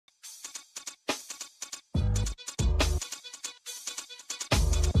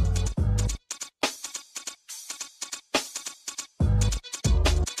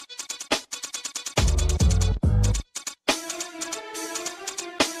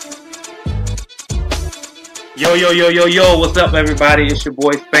Yo, yo, yo, yo, yo, what's up, everybody? It's your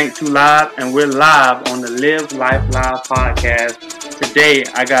boy Spank2 Live, and we're live on the Live Life Live podcast. Today,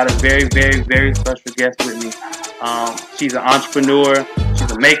 I got a very, very, very special guest with me. She's an entrepreneur,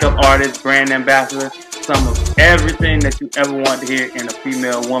 she's a makeup artist, brand ambassador, some of everything that you ever want to hear in a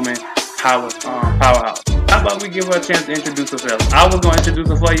female woman powerhouse. How about we give her a chance to introduce herself? I was going to introduce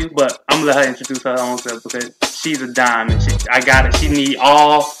her for you, but I'm going to let her introduce her own self because she's a dime, and I got it. She need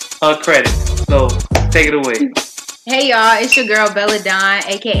all her credit. So, take it away. Hey y'all, it's your girl Bella Don,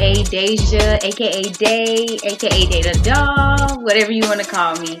 aka Deja, aka Day, aka Day the Doll, whatever you want to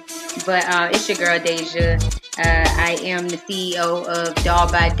call me. But it's your girl Deja. I am the CEO of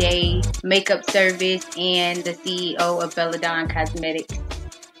Doll by Day Makeup Service and the CEO of Bella Don Cosmetics.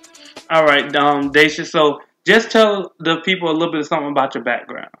 All right, Deja. So just tell the people a little bit of something about your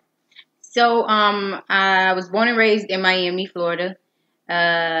background. So I was born and raised in Miami, Florida.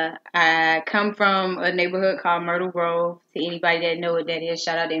 I come from a neighborhood called Myrtle Grove. To anybody that know what that is,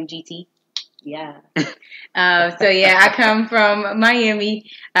 shout out to MGT. Yeah. I come from Miami.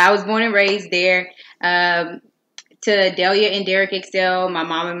 I was born and raised there. To Delia and Derek Excel, my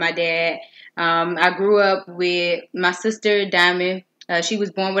mom and my dad. I grew up with my sister Diamond. She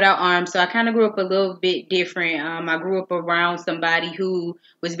was born without arms, so I kind of grew up a little bit different. I grew up around somebody who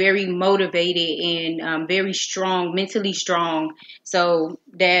was very motivated and very strong, mentally strong. So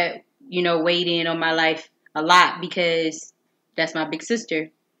that, weighed in on my life a lot because that's my big sister,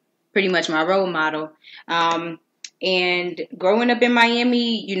 pretty much my role model. And growing up in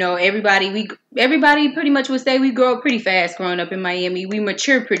Miami, everybody pretty much would say we grow up pretty fast growing up in Miami. We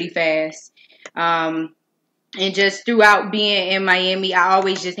mature pretty fast. And just throughout being in Miami, I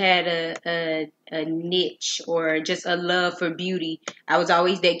always just had a niche or just a love for beauty. I was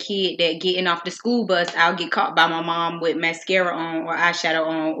always that kid that getting off the school bus, I'll get caught by my mom with mascara on or eyeshadow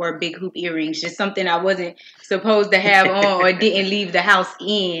on or big hoop earrings. Just something I wasn't supposed to have on or didn't leave the house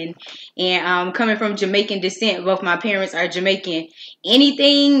in. And coming from Jamaican descent, both my parents are Jamaican.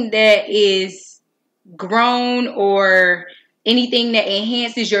 Anything that is grown or anything that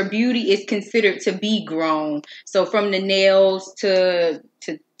enhances your beauty is considered to be grown. So from the nails to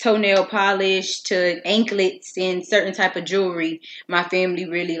toenail polish to anklets and certain type of jewelry, my family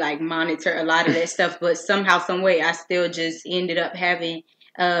really monitor a lot of that stuff. But somehow, some way, I still just ended up having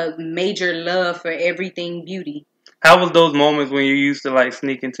a major love for everything beauty. How was those moments when you used to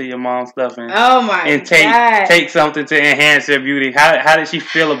sneak into your mom's stuff and God. take something to enhance your beauty? How did she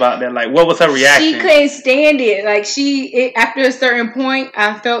feel about that? What was her reaction? She couldn't stand it. After a certain point,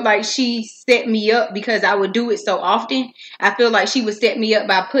 I felt like she set me up because I would do it so often. I feel like she would set me up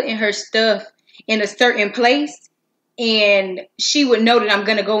by putting her stuff in a certain place, and she would know that I'm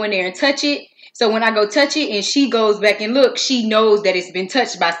gonna go in there and touch it. So when I go touch it and she goes back and look, she knows that it's been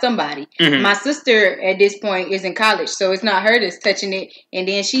touched by somebody. Mm-hmm. My sister at this point is in college, so it's not her that's touching it. And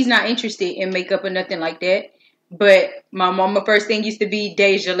then she's not interested in makeup or nothing like that. But my mama first thing used to be,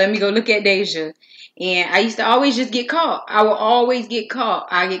 Deja, let me go look at Deja. And I used to always just get caught. I will always get caught.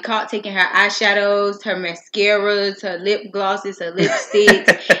 I get caught taking her eyeshadows, her mascaras, her lip glosses, her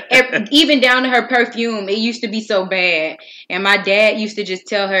lipsticks, even down to her perfume. It used to be so bad. And my dad used to just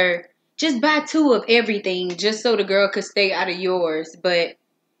tell her, just buy 2 of everything just so the girl could stay out of yours. But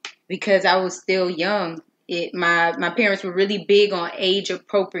because I was still young, my parents were really big on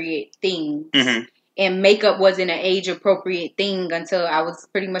age-appropriate things. Mm-hmm. And makeup wasn't an age-appropriate thing until I was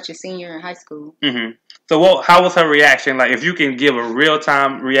pretty much a senior in high school. Mm-hmm. So how was her reaction? If you can give a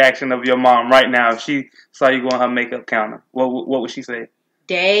real-time reaction of your mom right now, if she saw you go on her makeup counter, what would she say?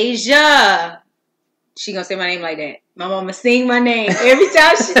 Deja. She gonna say my name like that. My mama sing my name every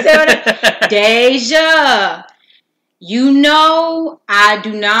time she tell it. Deja, I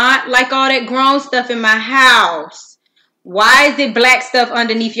do not like all that grown stuff in my house. Why is it black stuff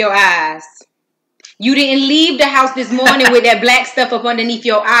underneath your eyes? You didn't leave the house this morning with that black stuff up underneath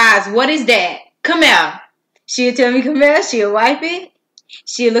your eyes. What is that? Come here. She'll tell me, come here. She'll wipe it.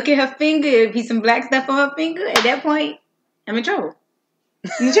 She'll look at her finger. It'll be some black stuff on her finger. At that point, I'm in trouble.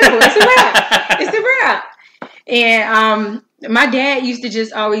 It's a wrap. It's a wrap. And my dad used to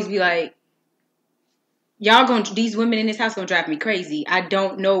just always be like, these women in this house gonna drive me crazy. I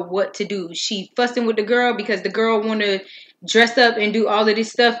don't know what to do. She fussing with the girl because the girl want to dress up and do all of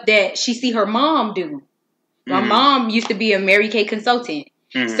this stuff that she see her mom do. My mom used to be a Mary Kay consultant.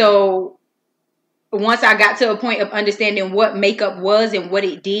 Mm-hmm. So once I got to a point of understanding what makeup was and what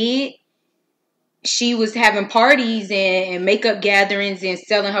it did, she was having parties and makeup gatherings and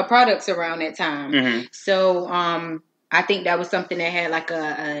selling her products around that time. Mm-hmm. So I think that was something that had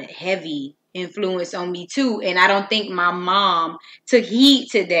a heavy influence on me too. And I don't think my mom took heed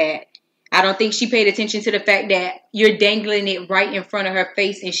to that I don't think she paid attention to the fact that you're dangling it right in front of her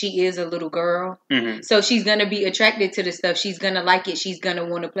face and she is a little girl. Mm-hmm. So she's going to be attracted to the stuff. She's going to like it. She's going to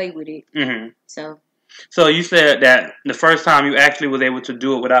want to play with it. Mm-hmm. So you said that the first time you actually was able to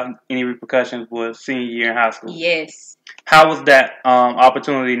do it without any repercussions was senior year in high school. Yes. How was that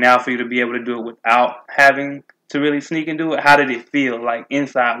opportunity now for you to be able to do it without having to really sneak and do it? How did it feel like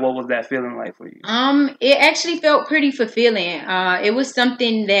inside? What was that feeling like for you? It actually felt pretty fulfilling. It was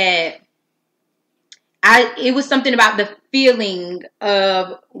something that it was something about the feeling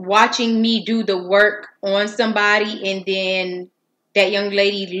of watching me do the work on somebody and then that young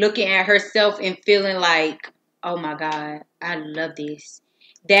lady looking at herself and feeling like, oh my God, I love this.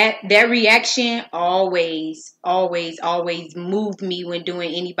 That reaction always moved me when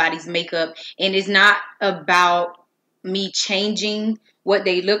doing anybody's makeup. And it's not about me changing what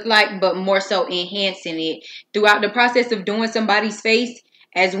they look like, but more so enhancing it. Throughout the process of doing somebody's face,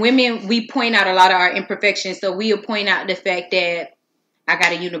 as women, we point out a lot of our imperfections. So we'll point out the fact that I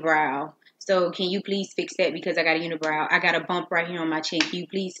got a unibrow. So can you please fix that because I got a unibrow? I got a bump right here on my chin. Can you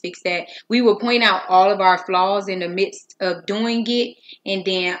please fix that? We will point out all of our flaws in the midst of doing it and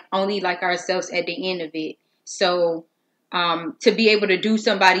then only like ourselves at the end of it. So to be able to do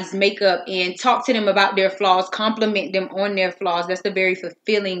somebody's makeup and talk to them about their flaws, compliment them on their flaws, that's a very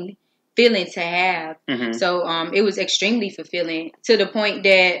fulfilling feeling to have. Mm-hmm. So it was extremely fulfilling to the point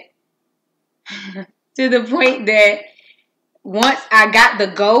that once I got the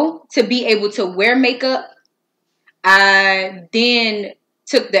go to be able to wear makeup, I then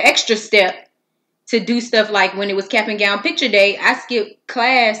took the extra step to do stuff like when it was cap and gown picture day, I skipped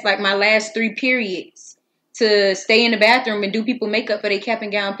class like my last 3 periods to stay in the bathroom and do people makeup for their cap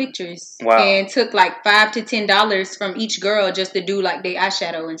and gown pictures. Wow. And took like $5 to $10 from each girl just to do like their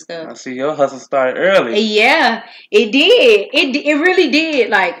eyeshadow and stuff. I see your hustle started early. Yeah, it did. It really did.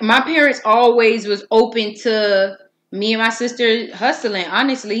 Like my parents always was open to me and my sister hustling,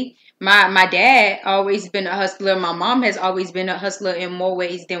 honestly. My dad always been a hustler. My mom has always been a hustler in more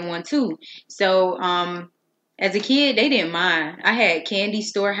ways than one too. So as a kid, they didn't mind. I had candy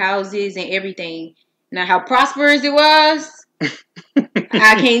store houses and everything. Now, how prosperous it was,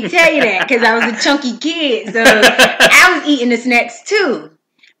 I can't tell you that because I was a chunky kid. So I was eating the snacks too.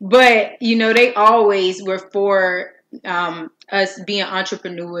 But, you know, they always were for us being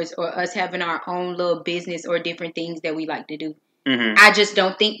entrepreneurs or us having our own little business or different things that we like to do. Mm-hmm. I just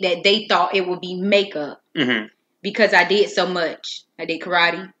don't think that they thought it would be makeup because I did so much. I did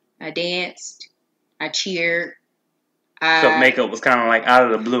karate. I danced. I cheered. So makeup was kind of like out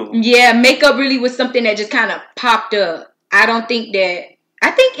of the blue. Yeah, makeup really was something that just kind of popped up. I think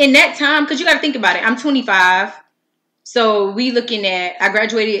in that time, because you got to think about it, I'm 25. So we looking at, I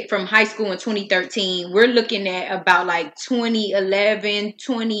graduated from high school in 2013. We're looking at about like 2011,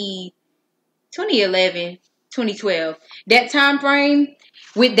 2012. That time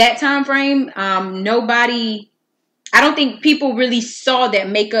frame, nobody, I don't think people really saw that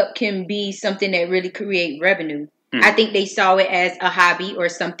makeup can be something that really create revenue. I think they saw it as a hobby or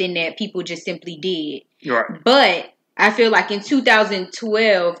something that people just simply did. Right. But I feel like in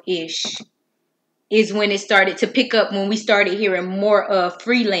 2012-ish is when it started to pick up, when we started hearing more of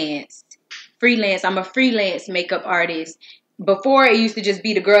freelance. I'm a freelance makeup artist. Before, it used to just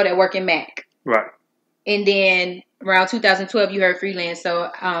be the girl that worked in MAC. Right. And then around 2012, you heard freelance.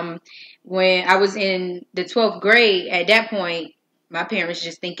 So when I was in the 12th grade, at that point, my parents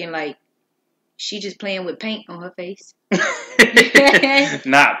just thinking like, she just playing with paint on her face.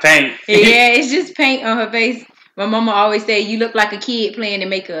 Not paint. Yeah, it's just paint on her face. My mama always say, you look like a kid playing in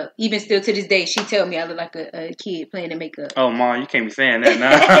makeup. Even still to this day, she tell me I look like a kid playing in makeup. Oh, Mom, you can't be saying that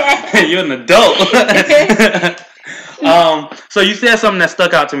now. You're an adult. So you said something that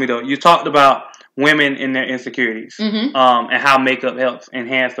stuck out to me, though. You talked about women and their insecurities and how makeup helps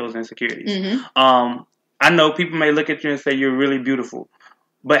enhance those insecurities. I know people may look at you and say you're really beautiful.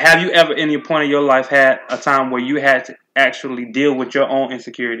 But have you ever, in your point of your life, had a time where you had to actually deal with your own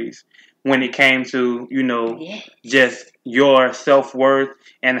insecurities when it came to, you know, just your self-worth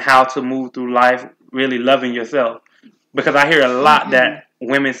and how to move through life really loving yourself? Because I hear a lot that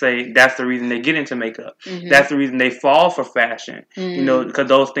women say that's the reason they get into makeup. That's the reason they fall for fashion, you know, because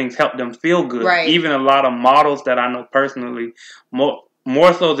those things help them feel good. Right. Even a lot of models that I know personally, more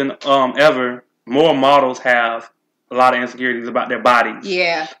so than ever, more models have a lot of insecurities about their bodies.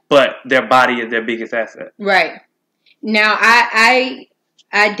 Yeah. But their body is their biggest asset. Right. Now, I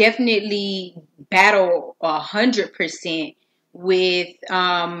definitely battle 100% with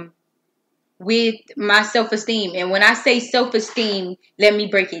my self-esteem. And when I say self-esteem, let me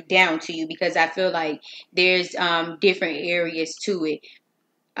break it down to you because I feel like there's different areas to it.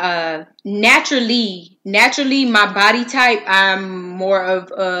 Naturally, my body type, I'm more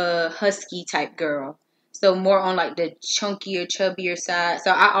of a husky type girl. So more on like the chunkier, chubbier side.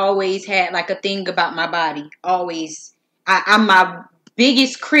 So I always had like a thing about my body. Always. I'm my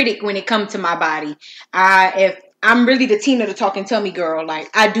biggest critic when it comes to my body. If I'm really the Tina the talking tummy girl, like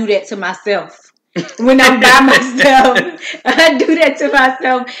I do that to myself. When I'm by myself, I do that to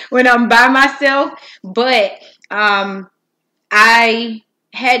myself when I'm by myself. But I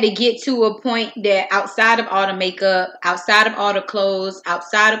had to get to a point that outside of all the makeup, outside of all the clothes,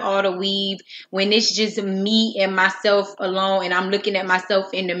 outside of all the weave, when it's just me and myself alone and I'm looking at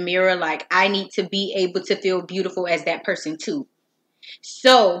myself in the mirror, like I need to be able to feel beautiful as that person too.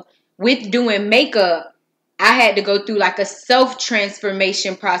 So with doing makeup, I had to go through like a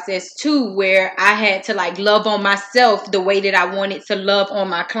self-transformation process too, where I had to like love on myself the way that I wanted to love on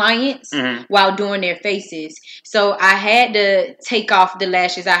my clients while doing their faces. So I had to take off the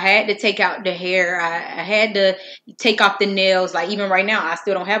lashes. I had to take out the hair. I had to take off the nails. Like even right now, I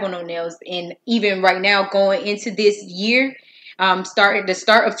still don't have on no nails. And even right now going into this year, the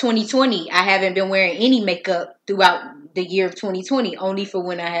start of 2020, I haven't been wearing any makeup throughout the year of 2020, only for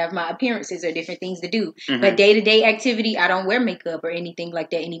when I have my appearances or different things to do. But day-to-day activity, I don't wear makeup or anything like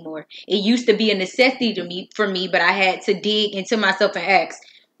that anymore. It used to be a necessity for me, but I had to dig into myself and ask,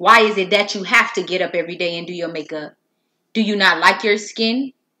 why is it that you have to get up every day and do your makeup? Do you not like your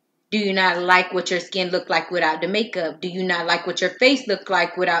skin? Do you not like what your skin look like without the makeup? Do you not like what your face look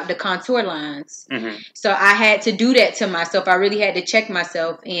like without the contour lines? So I had to do that to myself. I really had to check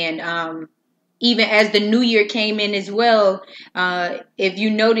myself. And even as the new year came in as well, if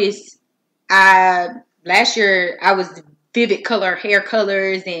you notice, last year I was vivid color hair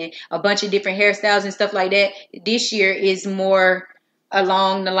colors and a bunch of different hairstyles and stuff like that. This year is more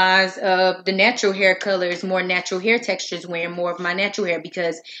along the lines of the natural hair colors, more natural hair textures, wearing more of my natural hair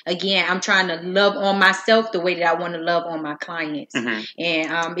because, again, I'm trying to love on myself the way that I want to love on my clients. And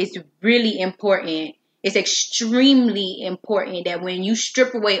it's really important. It's extremely important that when you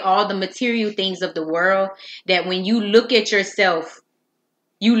strip away all the material things of the world, that when you look at yourself,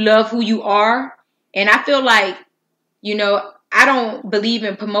 you love who you are. And I feel like, you know, I don't believe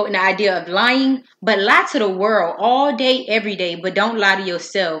in promoting the idea of lying, but lie to the world all day, every day, but don't lie to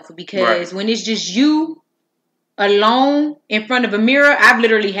yourself because when it's just you alone in front of a mirror, I've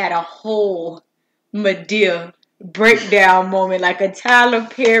literally had a whole Madea breakdown moment, like a Tyler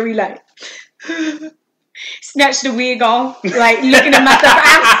Perry, like snatch the wig off, like looking at myself.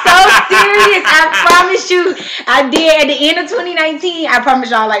 I'm so serious. I promise you, I did at the end of 2019. I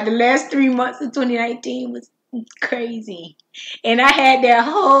promise y'all, like the last 3 months of 2019 was crazy. And I had that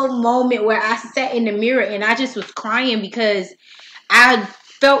whole moment where I sat in the mirror and I just was crying because I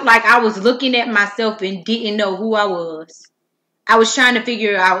felt like I was looking at myself and didn't know who I was. I was trying to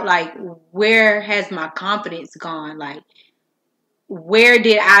figure out, like, where has my confidence gone? Like, where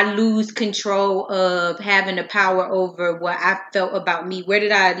did I lose control of having the power over what I felt about me? Where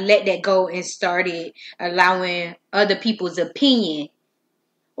did I let that go and started allowing other people's opinion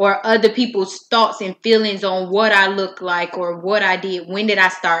or other people's thoughts and feelings on what I look like or what I did? When did I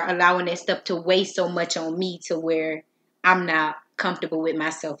start allowing that stuff to weigh so much on me to where I'm not comfortable with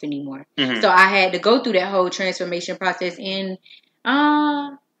myself anymore? So I had to go through that whole transformation process, and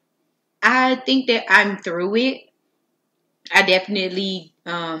I think that I'm through it. I definitely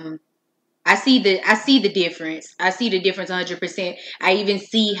I see the difference. I see the difference 100%. I even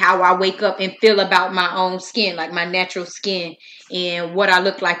see how I wake up and feel about my own skin, like my natural skin, and what I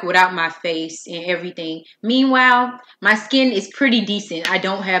look like without my face and everything. Meanwhile, my skin is pretty decent. I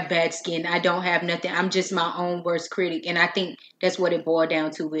don't have bad skin. I don't have nothing. I'm just my own worst critic. And I think that's what it boiled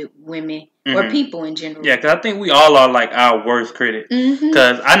down to with women or people in general. Yeah, because I think we all are like our worst critic.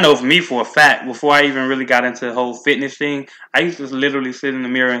 Because I know for me, for a fact, before I even really got into the whole fitness thing, I used to literally sit in the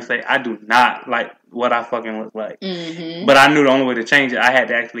mirror and say, I do not like what I fucking look like. But I knew the only way to change it, I had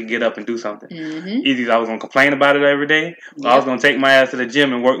to actually get up and do something. Either I was going to complain about it every day, or I was going to take my ass to the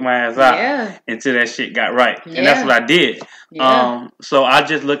gym and work my ass out until that shit got right. And that's what I did. So I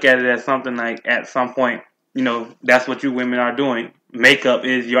just look at it as something like, at some point, you know, that's what you women are doing. Makeup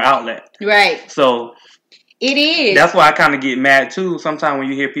is your outlet. Right. So it is. That's why I kind of get mad too sometimes when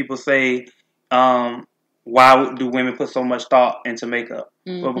you hear people say, why do women put so much thought into makeup?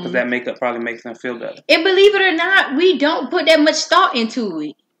 Well, because that makeup probably makes them feel better. And believe it or not, we don't put that much thought into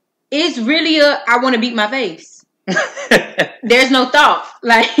it. It's really I want to beat my face. There's no thought.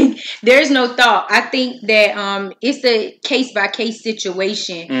 Like, there's no thought. I think that it's a case-by-case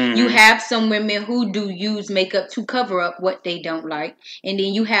situation. Mm-hmm. You have some women who do use makeup to cover up what they don't like. And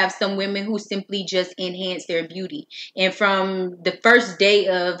then you have some women who simply just enhance their beauty. And from the first day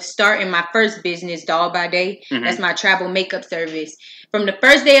of starting my first business, Doll by Day, Mm-hmm. that's my travel makeup service. From the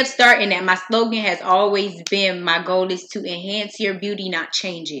first day of starting that, my slogan has always been, my goal is to enhance your beauty, not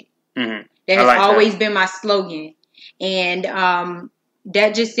change it. Mm-hmm. That has always been my slogan. And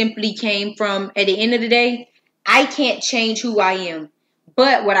that just simply came from, at the end of the day, I can't change who I am.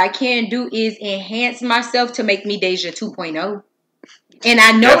 But what I can do is enhance myself to make me Deja 2.0. And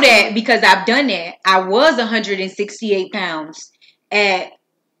I know that because I've done that. I was 168 pounds at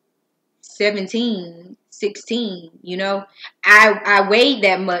 17, 16, you know. I weighed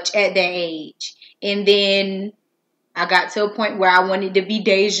that much at that age. And then I got to a point where I wanted to be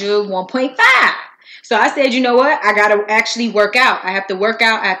Deja 1.5. So I said, you know what? I got to actually work out. I have to work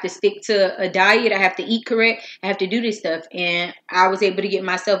out. I have to stick to a diet. I have to eat correct. I have to do this stuff. And I was able to get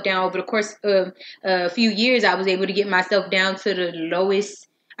myself down over the course of a few years. I was able to get myself down to the lowest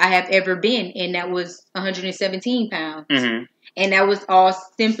I have ever been. And that was 117 pounds. Mm-hmm. And that was all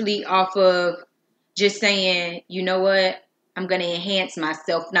simply off of just saying, you know what? I'm going to enhance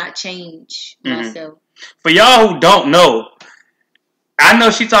myself, not change myself. For y'all who don't know, I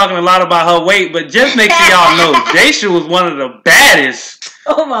know she's talking a lot about her weight, but just make sure y'all know, Deja was one of the baddest.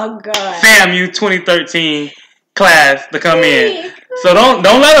 Oh my God. FAMU 2013 class to come in. So don't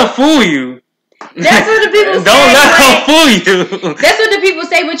let her fool you. That's what the people say. Don't let her fool you. That's what the people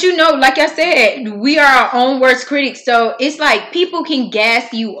say, but you know, like I said, we are our own worst critics. So it's like people can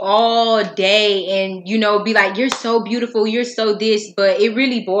gas you all day and, you know, be like, you're so beautiful, you're so this, but it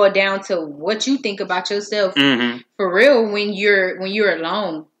really boiled down to what you think about yourself. Mm-hmm. For real, when you're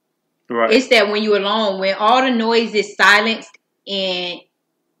alone. Right. It's that when you're alone, when all the noise is silenced and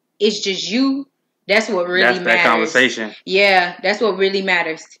it's just you, that's what really matters. That's that conversation. Yeah, that's what really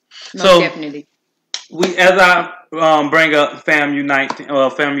matters. Most So, definitely. As I bring up FAMU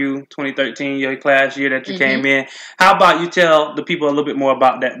 2013, your class year that you came in, how about you tell the people a little bit more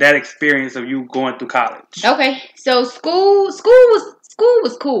about that experience of you going through college? Okay, so school was cool.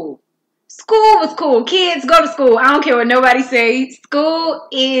 School was cool. Kids, go to school. I don't care what nobody says. School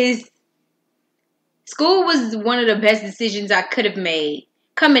was one of the best decisions I could have made.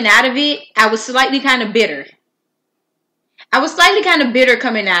 Coming out of it, I was slightly kind of bitter.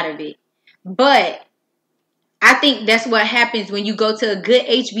 Coming out of it. But I think that's what happens when you go to a good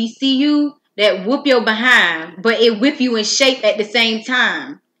HBCU that whoop your behind, but it whip you in shape at the same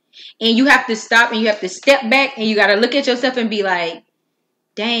time. And you have to stop and you have to step back and you got to look at yourself and be like,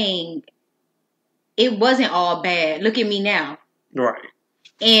 dang, it wasn't all bad. Look at me now. Right.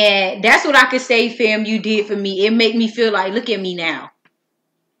 And that's what I could say FAMU did for me. It made me feel like, look at me now.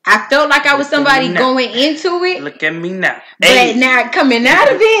 I felt like I was somebody going into it. Look at me now. But now coming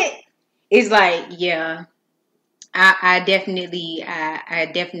out of it, it's like, yeah, I definitely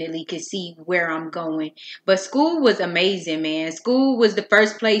could see where I'm going. But school was amazing, man. School was the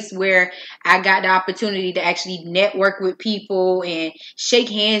first place where I got the opportunity to actually network with people and shake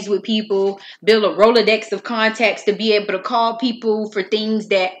hands with people, build a Rolodex of contacts to be able to call people for things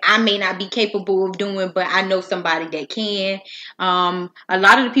that I may not be capable of doing, but I know somebody that can. A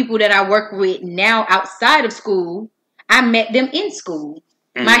lot of the people that I work with now outside of school, I met them in school.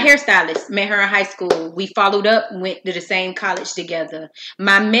 Mm-hmm. My hairstylist, met her in high school. We followed up, went to the same college together.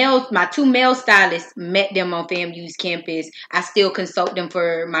 My two male stylists, met them on FAMU's campus. I still consult them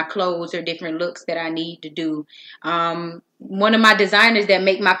for my clothes or different looks that I need to do. One of my designers that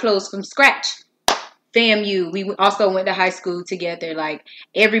make my clothes from scratch, FAMU. We also went to high school together. Like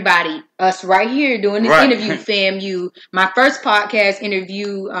everybody, us right here doing this interview, FAMU. My first podcast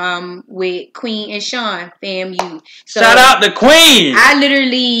interview with Queen and Sean, FAMU. So shout out to Queen. I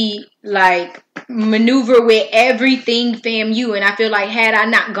literally like maneuver with everything FAMU, and I feel like had I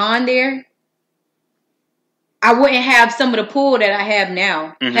not gone there, I wouldn't have some of the pull that I have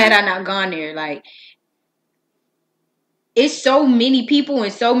now. Mm-hmm. Had I not gone there, like it's so many people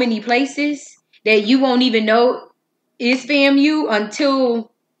in so many places that you won't even know is FAMU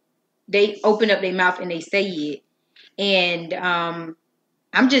until they open up their mouth and they say it. And I'm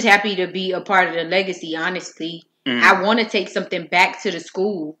just happy to be a part of the legacy, honestly. Mm-hmm. I want to take something back to the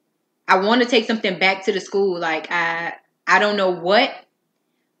school. Like, I don't know what,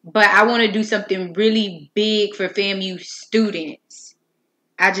 but I want to do something really big for FAMU students.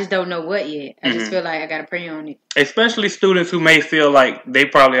 I just don't know what yet. I just feel like I got to pray on it. Especially students who may feel like they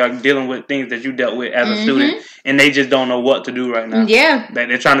probably are dealing with things that you dealt with as a student, and they just don't know what to do right now. Yeah. That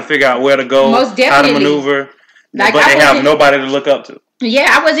they're trying to figure out where to go, Most how to maneuver, like but they have nobody to look up to. Yeah,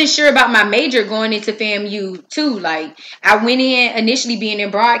 I wasn't sure about my major going into FAMU too. Like, I went in initially being in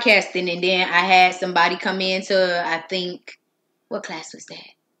broadcasting, and then I had somebody come into, I think, what class was that?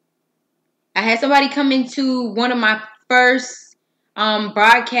 I had somebody come into one of my first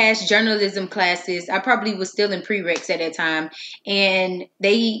broadcast journalism classes. I probably was still in prereqs at that time, and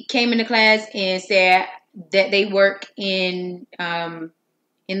they came into class and said that they work in the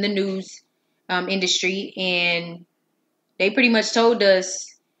news industry, and they pretty much told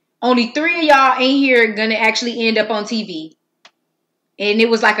us only 3 of y'all in here gonna actually end up on TV. And it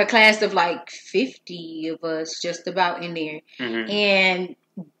was like a class of like 50 of us just about in there. Mm-hmm. And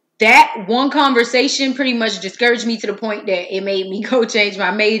that one conversation pretty much discouraged me to the point that it made me go change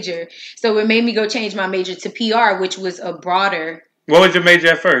my major. So it made me go change my major to PR, which was a broader. What was your major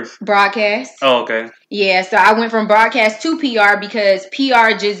at first? Broadcast. Oh, okay. Yeah, so I went from broadcast to PR because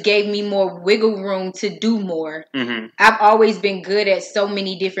PR just gave me more wiggle room to do more. Mm-hmm. I've always been good at so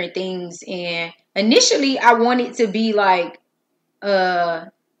many different things, and initially I wanted to be like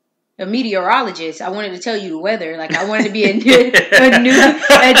a meteorologist. I wanted to tell you the weather. Like, I wanted to be a TV, like a news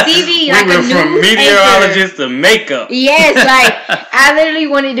from meteorologist anchor. to makeup. Yes, like I literally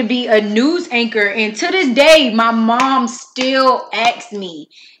wanted to be a news anchor, and to this day, my mom still asks me,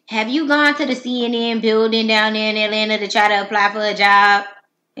 "Have you gone to the CNN building down there in Atlanta to try to apply for a job?"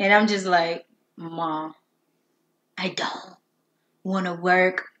 And I'm just like, "Mom, I don't want to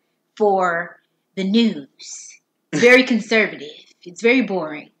work for the news. It's very conservative. It's very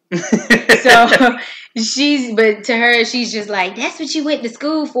boring." So but to her, she's just like, "That's what you went to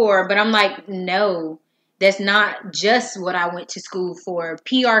school for." But I'm like, no, that's not just what I went to school for.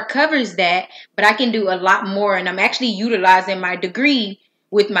 PR covers that, but I can do a lot more. And I'm actually utilizing my degree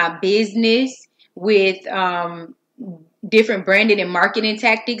with my business, with different branding and marketing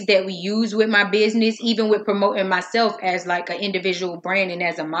tactics that we use with my business, even with promoting myself as like an individual brand and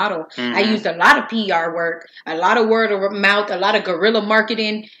as a model. Mm-hmm. I used a lot of PR work, a lot of word of mouth, a lot of guerrilla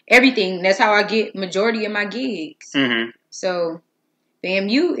marketing, everything. That's how I get majority of my gigs. Mm-hmm. So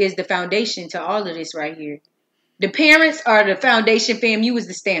FAMU is the foundation to all of this right here. The parents are the foundation. FAMU is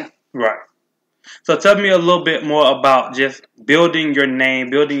the stamp. Right. So tell me a little bit more about just building your name,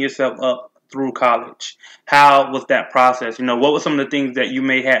 building yourself up through college. How was that process? You know, what were some of the things that you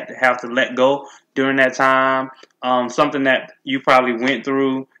may have to let go during that time? Something that you probably went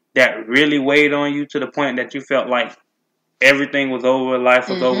through that really weighed on you to the point that you felt like everything was over, life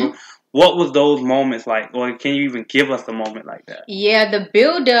was over. What was those moments like? Or can you even give us a moment like that? Yeah, the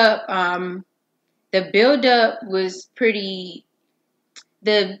build up was pretty.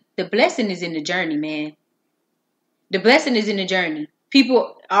 The blessing is in the journey, man. The blessing is in the journey.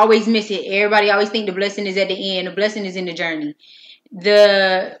 People always miss it. Everybody always think the blessing is at the end. The blessing is in the journey.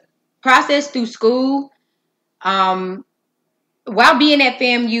 The process through school, while being at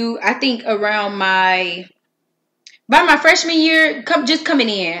FAMU, I think by my freshman year, just coming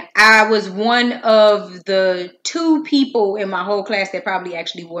in, I was one of the 2 people in my whole class that probably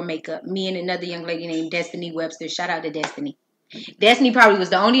actually wore makeup. Me and another young lady named Destiny Webster. Shout out to Destiny. Destiny probably was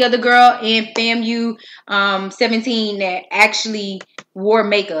the only other girl in FAMU 17 that actually wore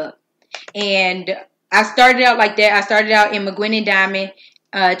makeup. And I started out like that. I started out in McGuinn and Diamond,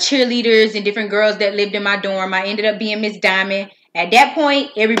 cheerleaders and different girls that lived in my dorm. I ended up being Miss Diamond. At that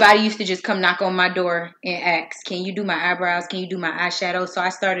point, everybody used to just come knock on my door and ask, "Can you do my eyebrows? Can you do my eyeshadow?" So I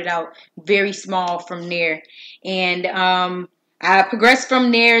started out very small from there. And I progressed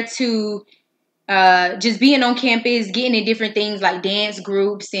from there to just being on campus, getting in different things like dance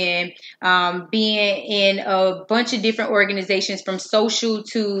groups and being in a bunch of different organizations from social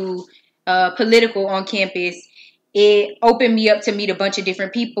to political on campus. It opened me up to meet a bunch of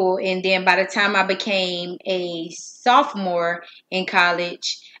different people. And then by the time I became a sophomore in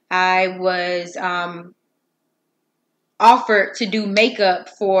college, I was offered to do makeup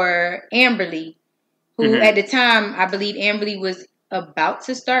for Amberly, who at the time, I believe Amberly was about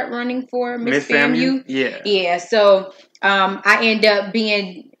to start running for Miss FAMU. Yeah. So I end up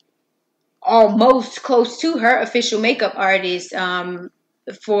being almost close to her official makeup artist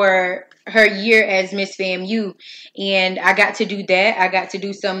for her year as Miss FAMU. And I got to do that. I got to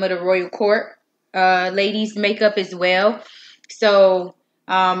do some of the Royal Court ladies' makeup as well. So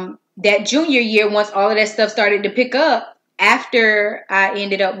that junior year, once all of that stuff started to pick up, after I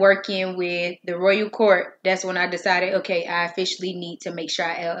ended up working with the Royal Court, that's when I decided, okay, I officially need to make sure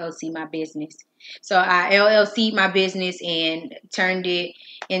I LLC my business. So I LLC'd my business and turned it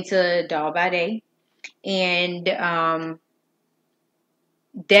into Doll by Day. And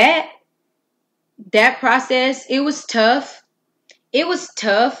that process, it was tough. It was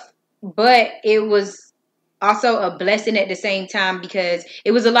tough, but it was also a blessing at the same time, because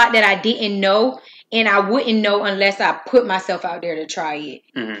it was a lot that I didn't know, and I wouldn't know unless I put myself out there to try it.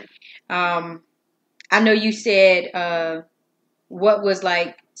 Mm-hmm. I know you said what was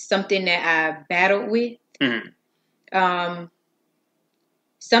like something that I battled with. Mm-hmm.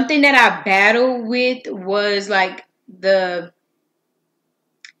 Something that I battled with was like the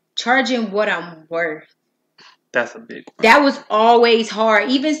charging what I'm worth. That's a big one. That was always hard.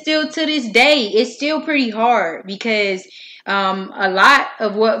 Even still to this day, it's still pretty hard, because a lot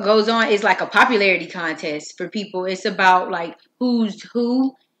of what goes on is like a popularity contest for people. It's about like who's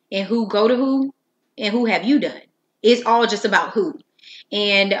who and who go to who and who have you done. It's all just about who.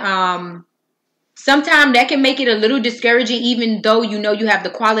 And sometimes that can make it a little discouraging, even though you know you have the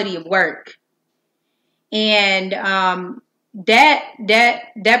quality of work. And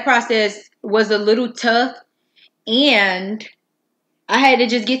that process was a little tough. And I had to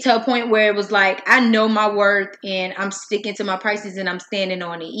just get to a point where it was like, I know my worth and I'm sticking to my prices and I'm standing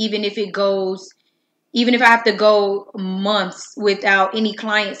on it. Even if I have to go months without any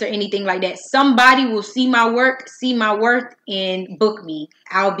clients or anything like that, somebody will see my work, see my worth, and book me.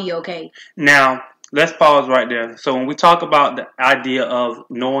 I'll be okay. Now, let's pause right there. So when we talk about the idea of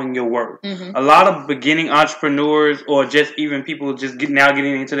knowing your worth, Mm-hmm. a lot of beginning entrepreneurs or just even people just getting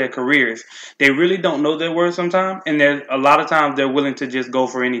into their careers, they really don't know their worth sometimes. And there's a lot of times they're willing to just go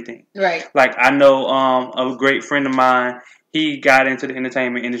for anything. Right. Like I know a great friend of mine, he got into the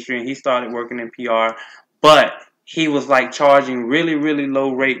entertainment industry and he started working in PR, but he was like charging really, really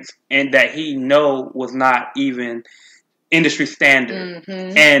low rates, and that he know was not even industry standard.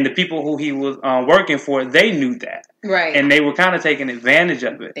 Mm-hmm. And the people who he was working for, they knew that. Right. And they were kind of taking advantage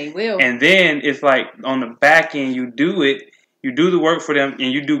of it. They will. And then it's like on the back end, you do the work for them,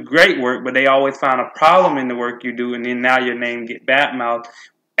 and you do great work, but they always find a problem in the work you do, and then now your name get badmouthed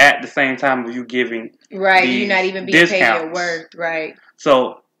at the same time of you giving right. You're not even being discounts. paid your worth. Right.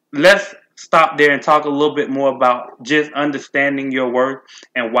 So let's stop there and talk a little bit more about just understanding your worth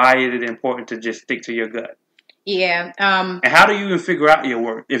and why it is important to just stick to your gut. Yeah. And how do you even figure out your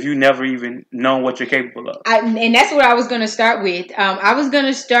worth if you never even know what you're capable of? And that's what I was going to start with. I was going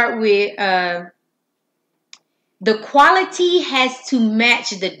to start with the quality has to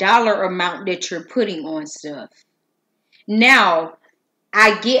match the dollar amount that you're putting on stuff. Now,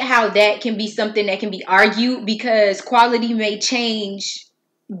 I get how that can be something that can be argued, because quality may change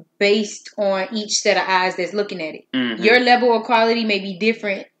based on each set of eyes that's looking at it. Mm-hmm. Your level of quality may be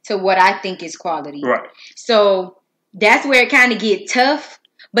different to what I think is quality. Right. So that's where it kind of gets tough.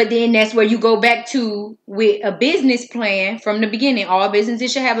 But then that's where you go back to with a business plan from the beginning. All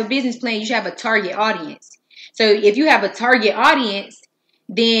businesses should have a business plan. You should have a target audience. So if you have a target audience,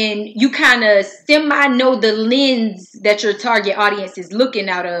 then you kind of semi-know the lens that your target audience is looking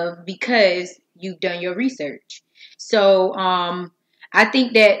out of, because you've done your research. So I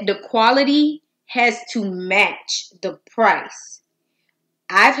think that the quality has to match the price.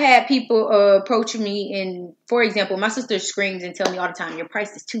 I've had people approach me, and for example, my sister screams and tells me all the time, your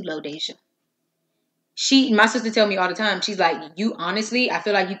price is too low, Deja. My sister tell me all the time, she's like, you honestly, I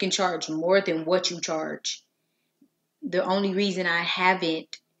feel like you can charge more than what you charge. The only reason I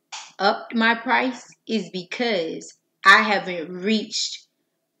haven't upped my price is because I haven't reached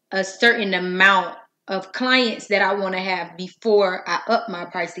a certain amount of clients that I want to have before I up my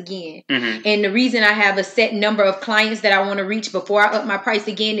price again. Mm-hmm. And the reason I have a set number of clients that I want to reach before I up my price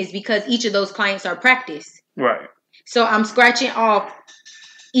again is because each of those clients are practice. Right. So I'm scratching off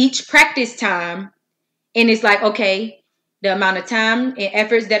each practice time, and it's like, okay, the amount of time and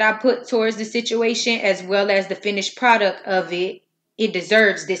efforts that I put towards the situation, as well as the finished product of it, it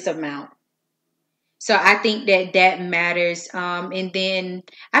deserves this amount. So I think that matters. And then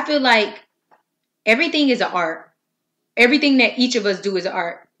I feel like everything is an art. Everything that each of us do is an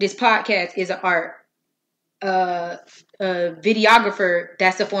art. This podcast is an art. A videographer,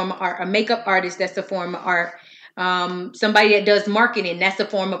 that's a form of art. A makeup artist, that's a form of art. Somebody that does marketing, that's a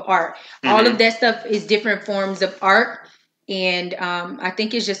form of art. Mm-hmm. All of that stuff is different forms of art. And I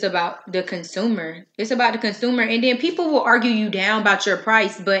think it's just about the consumer. It's about the consumer. And then people will argue you down about your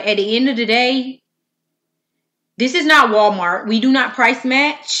price. But at the end of the day, this is not Walmart. We do not price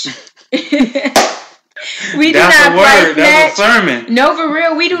match. We do That's not a word. price That's match. a sermon. No, for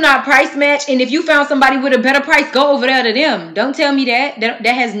real, we do not price match. And if you found somebody with a better price, go over there to them. Don't tell me that. That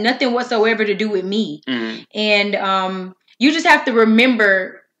has nothing whatsoever to do with me. Mm-hmm. And you just have to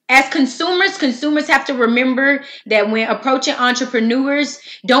remember, as consumers have to remember that when approaching entrepreneurs,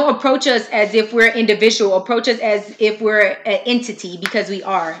 don't approach us as if we're individual. Approach us as if we're an entity, because we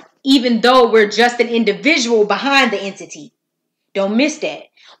are. Even though we're just an individual behind the entity. Don't miss that.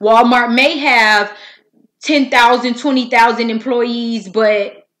 Walmart may have 10,000, 20,000 employees,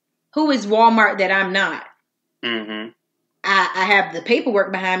 but who is Walmart that I'm not? Mm-hmm. I have the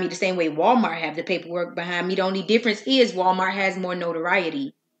paperwork behind me the same way Walmart have the paperwork behind me. The only difference is Walmart has more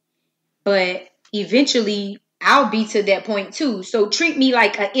notoriety. But eventually, I'll be to that point too. So treat me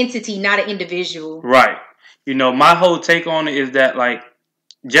like an entity, not an individual. Right. You know, my whole take on it is that, like,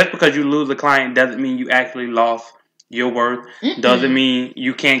 just because you lose a client doesn't mean you actually lost your worth. Doesn't mean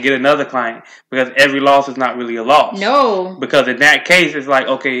you can't get another client, because every loss is not really a loss. No. Because in that case, it's like,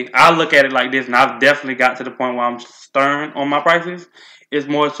 okay, I look at it like this, and I've definitely got to the point where I'm stern on my prices. It's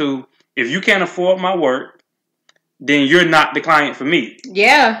more to, if you can't afford my work, then you're not the client for me.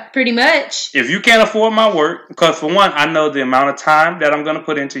 Yeah, pretty much. If you can't afford my work, because for one, I know the amount of time that I'm going to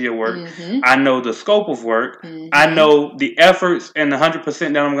put into your work. Mm-hmm. I know the scope of work. Mm-hmm. I know the efforts and the 100%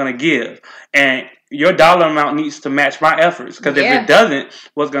 that I'm going to give. And your dollar amount needs to match my efforts. Because if it doesn't,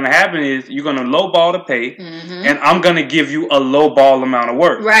 what's going to happen is you're going to lowball the pay, and I'm going to give you a lowball amount of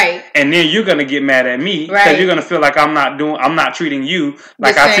work. Right. And then you're going to get mad at me because you're going to feel like I'm not treating you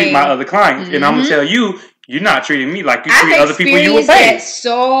like I treat my other clients. And I'm going to tell you, you're not treating me like you treat other people you would pay. That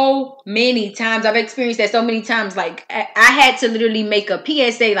so many times. I've experienced that so many times. Like, I had to literally make a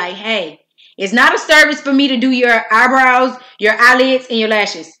PSA like, hey, it's not a service for me to do your eyebrows, your eyelids, and your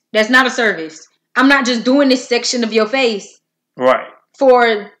lashes. That's not a service. I'm not just doing this section of your face. Right.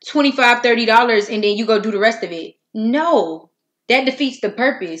 For $25, $30 and then you go do the rest of it. No. That defeats the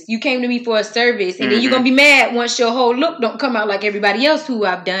purpose. You came to me for a service, and then you're going to be mad once your whole look don't come out like everybody else who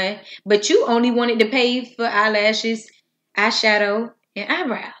I've done. But you only wanted to pay for eyelashes, eyeshadow, and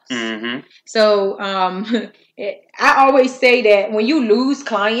eyebrows. Mm-hmm. So I always say that when you lose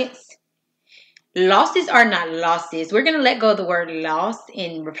clients, losses are not losses. We're going to let go of the word loss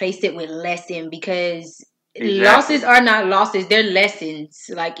and replace it with lesson, because losses are not losses. They're lessons.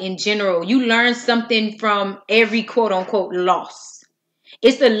 Like, in general, you learn something from every quote unquote loss.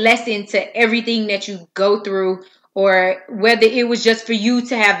 It's a lesson to everything that you go through, or whether it was just for you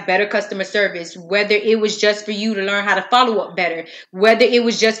to have better customer service, whether it was just for you to learn how to follow up better, whether it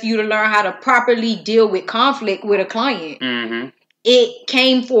was just for you to learn how to properly deal with conflict with a client. Mm-hmm. It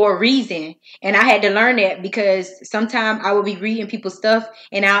came for a reason. And I had to learn that, because sometimes I will be reading people's stuff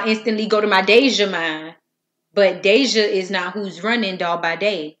and I'll instantly go to my Deja mind. But Deja is not who's running Doll by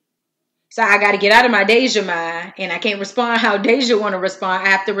Day. So I got to get out of my Deja mind, and I can't respond how Deja want to respond. I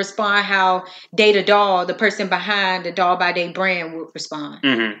have to respond how Data Doll, the person behind the Doll by Day brand, would respond.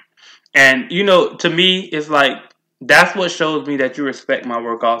 Mm-hmm. And, you know, to me, it's like, that's what shows me that you respect my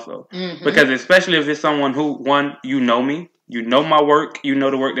work also. Mm-hmm. Because especially if it's someone who, one, you know me. You know my work. You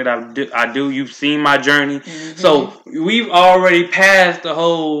know the work that I do. You've seen my journey. Mm-hmm. So we've already passed the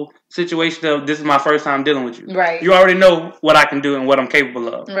whole situation of, this is my first time dealing with you. Right. You already know what I can do and what I'm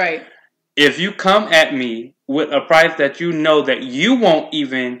capable of. Right. If you come at me with a price that you know that you won't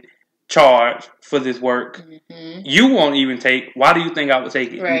even charge for this work, you won't even take, why do you think I would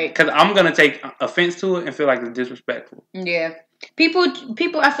take it? Right. Because I'm going to take offense to it and feel like it's disrespectful. Yeah. People,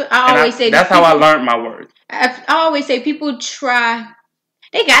 I always say that's how I learned my word. I always say people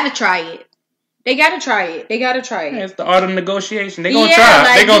they got to try it. They got to try it. Yeah, it's the art of negotiation. They're going to try.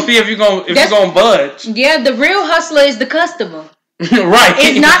 Like, they're going to see if you're going to budge. Yeah, the real hustler is the customer. Right.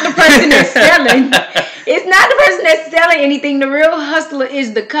 It's not the person that's selling. It's not the person that's selling anything. The real hustler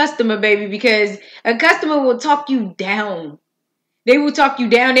is the customer, baby, because a customer will talk you down. They will talk you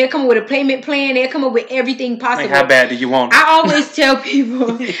down. They'll come up with a payment plan. They'll come up with everything possible. Like, how bad do you want it? I always tell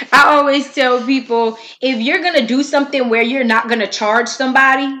people, if you're going to do something where you're not going to charge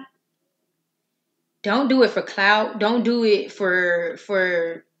somebody, don't do it for clout. Don't do it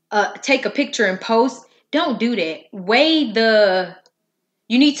for take a picture and post. Don't do that.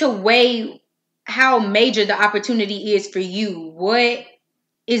 You need to weigh how major the opportunity is for you. What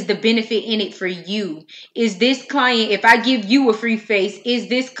is the benefit in it for you? Is this client, if I give you a free face, is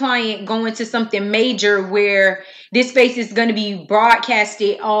this client going to something major where this face is going to be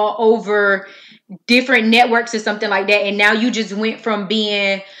broadcasted all over different networks or something like that? And now you just went from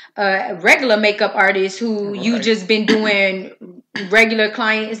being a regular makeup artist who you just been doing regular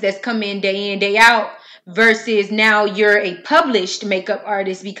clients that's come in, day out, versus now you're a published makeup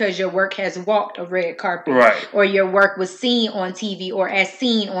artist because your work has walked a red carpet, right? Or your work was seen on TV or as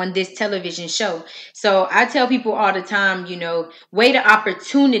seen on this television show. So I tell people all the time, weigh the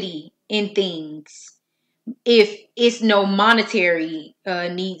opportunity in things. If it's no monetary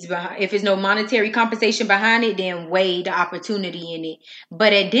needs behind, if it's no monetary compensation behind it, then weigh the opportunity in it.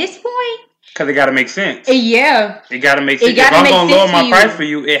 But at this point, because it got to make sense. Yeah. It got to make sense. If I'm going to lower my price for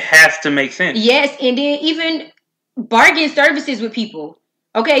you, it has to make sense. Yes, and then even bargain services with people.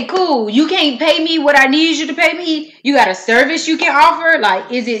 Okay, cool. You can't pay me what I need you to pay me. You got a service you can offer. Like,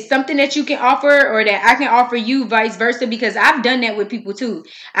 is it something that you can offer or that I can offer you, vice versa? Because I've done that with people too.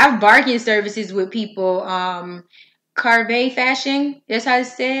 I've bargained services with people. Carve fashion. That's how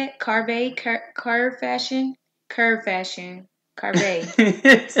it's said. Curve fashion. Curve fashion. Carve.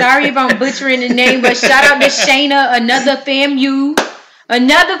 Sorry if I'm butchering the name, but shout out to Shayna, another FAMU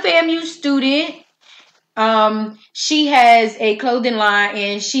student. She has a clothing line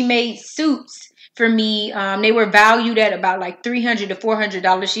and she made suits for me. They were valued at about like $300 to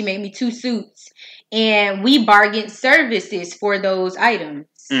 $400. She made me 2 suits, and we bargained services for those items.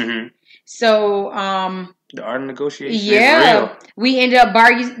 Mm-hmm. So, the art of negotiation. Yeah, is real. We ended up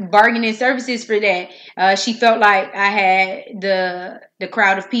bargaining services for that. She felt like I had the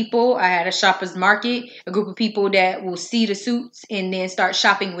crowd of people. I had a shopper's market, a group of people that will see the suits and then start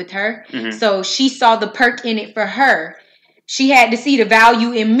shopping with her. Mm-hmm. So she saw the perk in it for her. She had to see the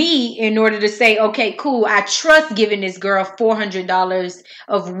value in me in order to say, okay, cool, I trust giving this girl $400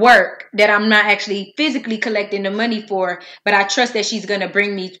 of work that I'm not actually physically collecting the money for, but I trust that she's going to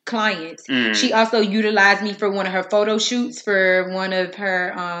bring me clients. Mm. She also utilized me for one of her photo shoots for one of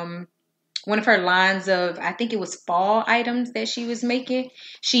her lines of, I think it was fall items that she was making.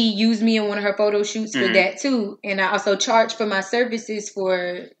 She used me in one of her photo shoots for that too. And I also charged for my services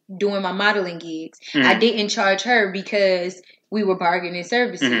for doing my modeling gigs. I didn't charge her because we were bargaining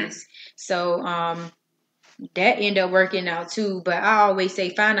services. So that ended up working out too. But I always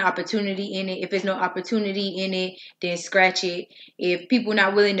say find an opportunity in it. If there's no opportunity in it, then scratch it. If people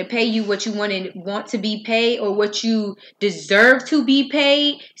not willing to pay you what you want to be paid or what you deserve to be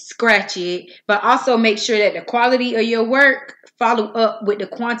paid, scratch it. But also make sure that the quality of your work follow up with the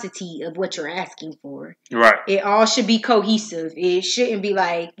quantity of what you're asking for. Right. It all should be cohesive. It shouldn't be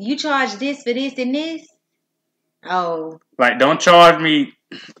like, you charge this for this and this. Oh. Like, don't charge me,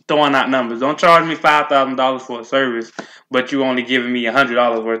 throwing out numbers, don't charge me $5,000 for a service, but you only giving me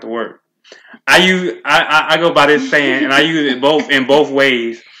 $100 worth of work. I go by this saying, and I use it in both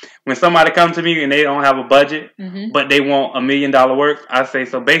ways. When somebody comes to me and they don't have a budget, but they want $1 million work, I say,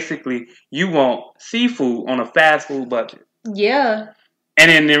 so basically, you want seafood on a fast food budget. Yeah.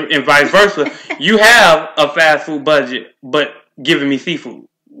 And then and vice versa, you have a fast food budget, but giving me seafood.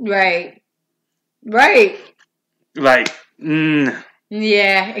 Right. Like,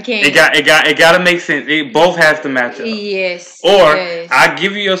 yeah, it can't. It got to make sense. It both has to match up. Yes. Or I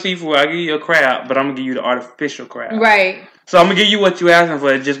give you your seafood, I give you your crab, but I'm gonna give you the artificial crab. Right. So I'm gonna give you what you're asking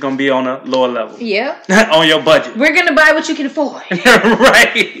for. It's just gonna be on a lower level. Yep. On your budget. We're gonna buy what you can afford.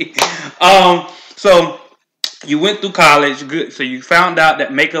 Right. So you went through college. Good. So you found out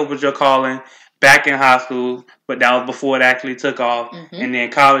that makeup was your calling back in high school, but that was before it actually took off. And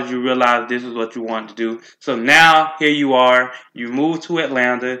then college, you realized this is what you wanted to do. So now here you are. You moved to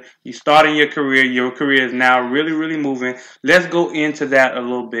Atlanta. You starting your career. Your career is now really, really moving. Let's go into that a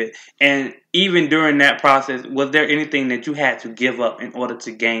little bit. And even during that process, was there anything that you had to give up in order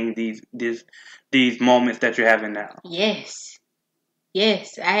to gain these moments that you're having now? Yes,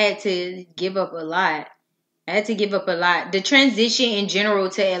 I had to give up a lot. The transition in general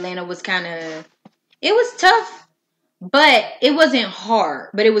to Atlanta was it was tough, but it wasn't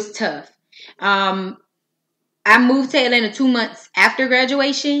hard, but it was tough. I moved to Atlanta 2 months after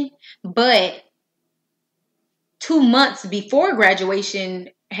graduation, but 2 months before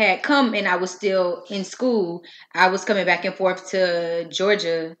graduation had come and I was still in school. I was coming back and forth to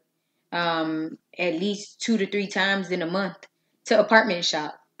Georgia at least 2 to 3 times in a month to apartment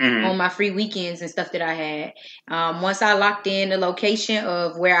shop. On my free weekends and stuff that I had. Once I locked in the location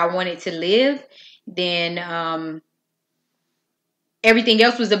of where I wanted to live, then everything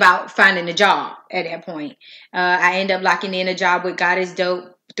else was about finding a job at that point. I ended up locking in a job with God is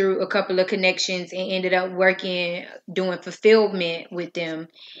Dope through a couple of connections and ended up doing fulfillment with them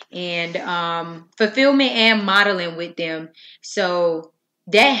and fulfillment and modeling with them. So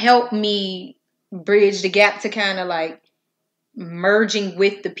that helped me bridge the gap to kind of like merging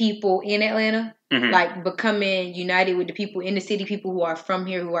with the people in Atlanta, like becoming united with the people in the city, people who are from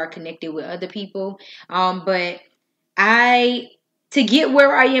here, who are connected with other people. But to get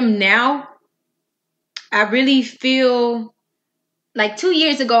where I am now, I really feel like 2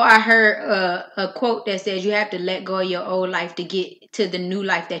 years ago, I heard a quote that says you have to let go of your old life to get to the new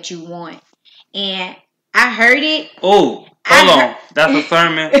life that you want. And I heard it. Oh, hold on. That's a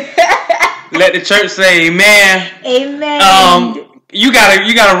sermon. Let the church say amen. Amen. You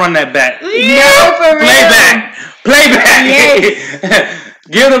gotta run that back. No, for real. Play back. Yes.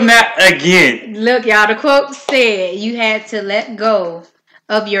 Give them that again. Look, y'all, the quote said you had to let go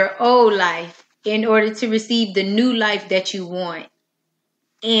of your old life in order to receive the new life that you want.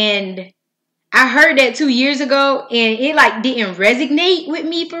 And I heard that 2 years ago, and it like didn't resonate with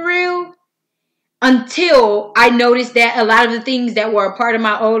me for real until I noticed that a lot of the things that were a part of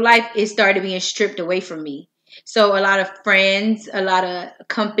my old life, it started being stripped away from me. So a lot of friends, a lot of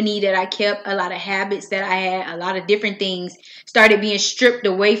company that I kept, a lot of habits that I had, a lot of different things started being stripped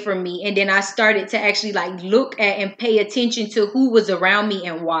away from me. And then I started to actually like look at and pay attention to who was around me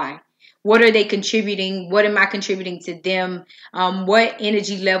and why. What are they contributing? What am I contributing to them? What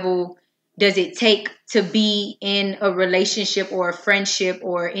energy level does it take to be in a relationship or a friendship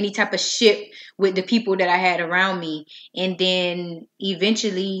or any type of ship with the people that I had around me? And then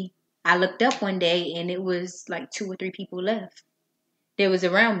eventually I looked up one day and it was like 2 or 3 people left that was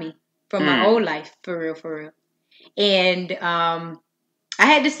around me from my old life, for real, for real. And I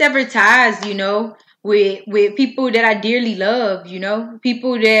had to sever ties, you know, with people that I dearly love, you know,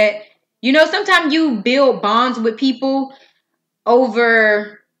 people that, you know, sometimes you build bonds with people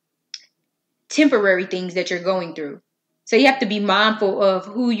over temporary things that you're going through. So you have to be mindful of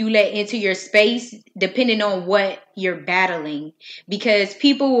who you let into your space depending on what you're battling. Because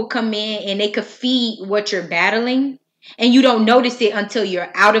people will come in and they could feed what you're battling and you don't notice it until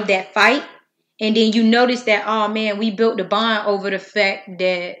you're out of that fight. And then you notice that, oh man, we built the bond over the fact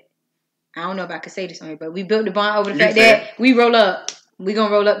that, I don't know if I could say this on here, but we built the bond over the fact that we roll up. We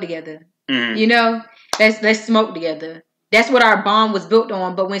gonna roll up together. Mm-hmm. You know? Let's smoke together. That's what our bond was built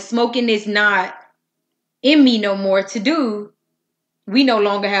on. But when smoking is not in me no more to do, we no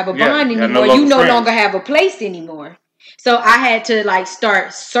longer have a bond anymore. You no longer have a place anymore. So I had to like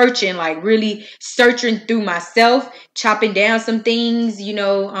start searching, like really searching through myself, chopping down some things, you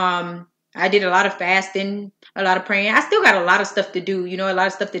know. I did a lot of fasting, a lot of praying. I still got a lot of stuff to do, you know, a lot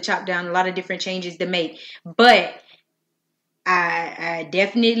of stuff to chop down, a lot of different changes to make. But I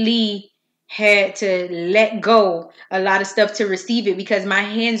definitely had to let go a lot of stuff to receive it because my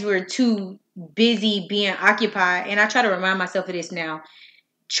hands were too busy being occupied. And I try to remind myself of this now.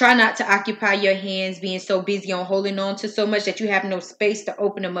 Try not to occupy your hands being so busy on holding on to so much that you have no space to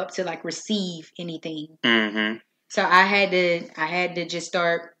open them up to like receive anything. Mm-hmm. So I had to just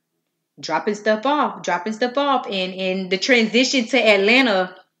start dropping stuff off. And the transition to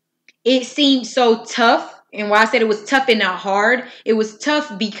Atlanta, it seemed so tough. And why I said it was tough and not hard, it was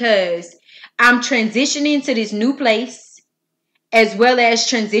tough because I'm transitioning to this new place, as well as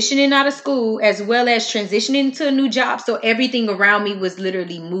transitioning out of school, as well as transitioning to a new job. So everything around me was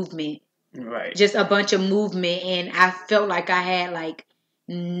literally movement. Right. Just a bunch of movement. And I felt like I had like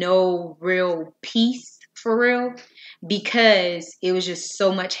no real peace for real because it was just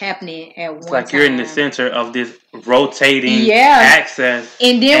so much happening at one time. It's like you're in the center of this rotating access.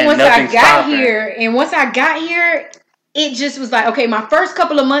 And then once I got here, it just was like, okay, my first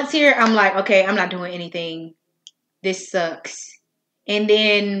couple of months here, I'm like, okay, I'm not doing anything. This sucks. And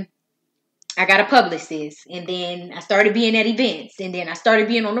then I got a publicist. And then I started being at events. And then I started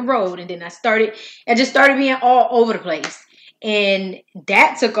being on the road. And then I just started being all over the place. And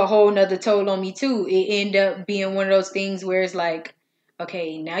that took a whole nother toll on me too. It ended up being one of those things where it's like,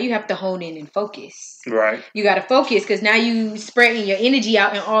 okay, now you have to hone in and focus. Right. You got to focus because now you spreading your energy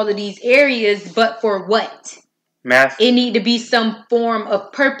out in all of these areas. But for what? It need to be some form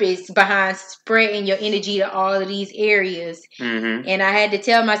of purpose behind spreading your energy to all of these areas. Mm-hmm. And I had to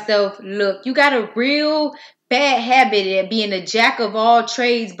tell myself, look, you got a real bad habit at being a jack of all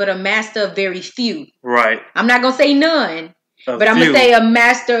trades, but a master of very few. Right. I'm not going to say none, but I'm going to say a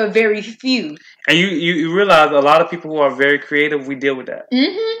master of very few. And you realize a lot of people who are very creative, we deal with that.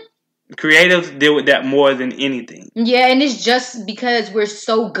 Mm-hmm. Creatives deal with that more than anything. Yeah, and it's just because we're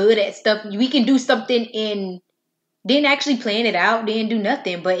so good at stuff. We can do something in... Didn't actually plan it out, didn't do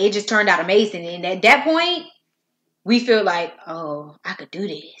nothing, but it just turned out amazing. And at that point, we feel like, oh, I could do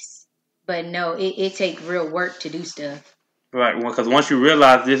this. But no, it takes real work to do stuff. Right, because once you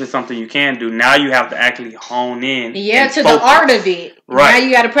realize this is something you can do, now you have to actually hone in. Yeah, to focus. The art of it. Right. Now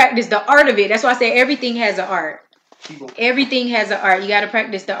you got to practice the art of it. That's why I say everything has an art. Everything has an art. You got to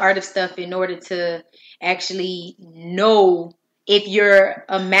practice the art of stuff in order to actually know if you're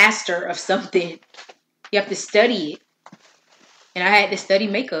a master of something. You have to study it. And I had to study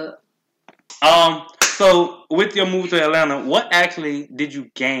makeup. So with your move to Atlanta, what actually did you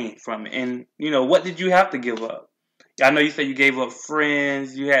gain from it? And, you know, what did you have to give up? I know you said you gave up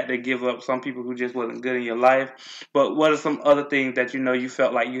friends. You had to give up some people who just wasn't good in your life. But what are some other things that, you know, you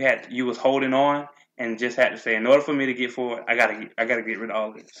felt like you was holding on and just had to say, in order for me to get forward, I gotta get rid of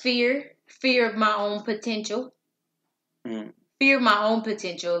all this? Fear of my own potential. Mm. Fear of my own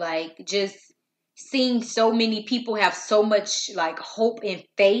potential. Like, just seeing so many people have so much like hope and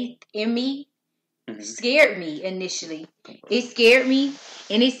faith in me scared me initially. It scared me,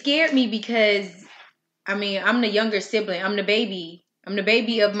 and it scared me because, I mean, I'm the younger sibling. I'm the baby. I'm the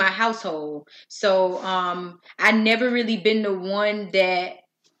baby of my household. So, I never really been the one that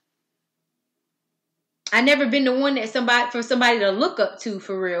somebody to look up to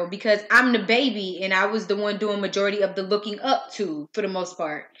for real, because I'm the baby and I was the one doing majority of the looking up to for the most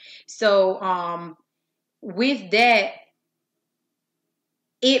part. So, with that,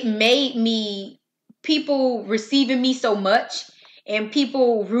 it made me, people receiving me so much and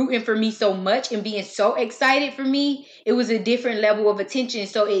people rooting for me so much and being so excited for me, it was a different level of attention.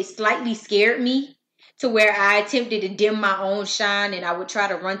 So it slightly scared me to where I attempted to dim my own shine, and I would try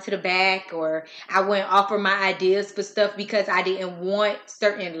to run to the back, or I wouldn't offer my ideas for stuff because I didn't want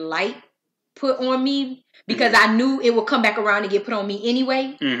certain light put on me, because I knew it would come back around and get put on me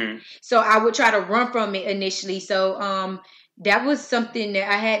anyway. So I would try to run from it initially. So that was something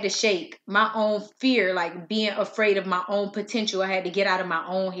that I had to shake, my own fear, like being afraid of my own potential. I had to get out of my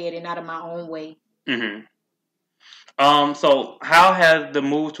own head and out of my own way. So how has the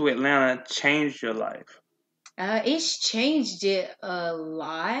move to Atlanta changed your life? It's changed it a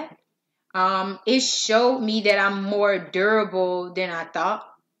lot. It showed me that I'm more durable than I thought.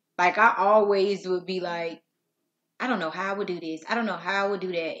 Like, I always would be like, I don't know how I would do this. I don't know how I would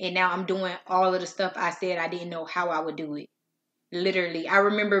do that. And now I'm doing all of the stuff I said I didn't know how I would do it. Literally. I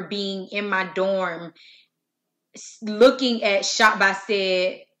remember being in my dorm, looking at Shop by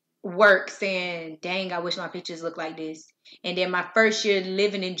Said work, saying, dang, I wish my pictures looked like this. And then my first year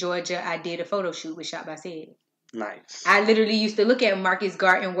living in Georgia, I did a photo shoot with Shop by Said. Nice. I literally used to look at Marcus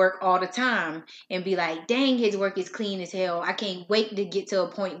Garten work all the time and be like, dang, his work is clean as hell. I can't wait to get to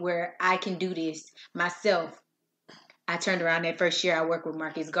a point where I can do this myself. I turned around that first year, I worked with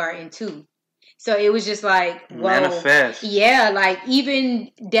Marcus Garten too. So it was just like, whoa. Manifest. Yeah, like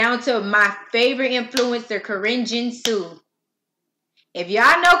even down to my favorite influencer, Corinne Jinsu. If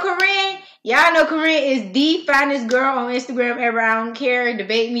y'all know Corinne is the finest girl on Instagram ever. I don't care.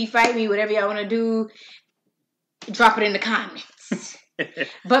 Debate me, fight me, whatever y'all want to do. Drop it in the comments.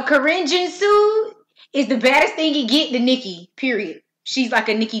 But Corinne Jinsu is the baddest thing you get to Nicki, period. She's like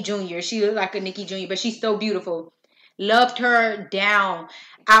a Nicki Jr. She looked like a Nicki Jr., but she's so beautiful. Loved her down.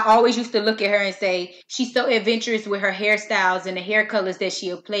 I always used to look at her and say, she's so adventurous with her hairstyles and the hair colors that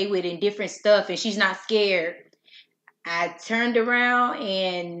she'll play with and different stuff, and she's not scared. I turned around,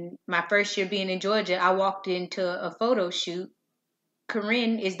 and my first year being in Georgia, I walked into a photo shoot.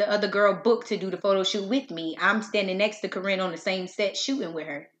 Corinne is the other girl booked to do the photo shoot with me. I'm standing next to Corinne on the same set shooting with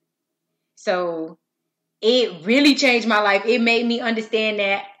her. So it really changed my life. It made me understand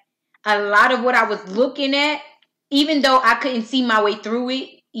that a lot of what I was looking at, even though I couldn't see my way through it,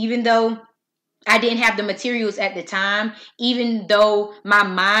 even though I didn't have the materials at the time, even though my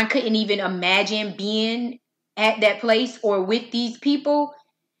mind couldn't even imagine being at that place or with these people,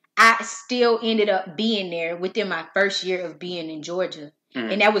 I still ended up being there within my first year of being in Georgia.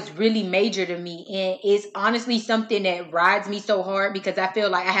 And that was really major to me. And it's honestly something that rides me so hard because I feel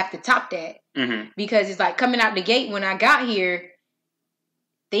like I have to top that. Because it's like coming out the gate when I got here,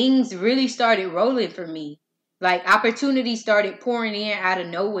 things really started rolling for me. Like opportunities started pouring in out of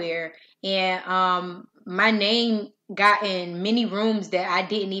nowhere. And my name got in many rooms that I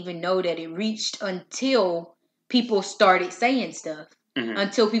didn't even know that it reached until people started saying stuff.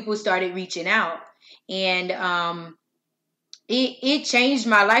 Until people started reaching out. And it changed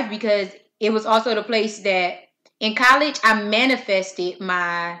my life because it was also the place that in college I manifested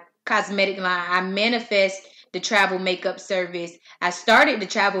my cosmetic line. I manifest the travel makeup service. I started the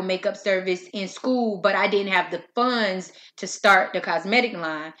travel makeup service in school, but I didn't have the funds to start the cosmetic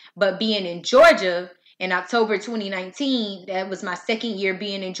line. But being in Georgia in October 2019, that was my second year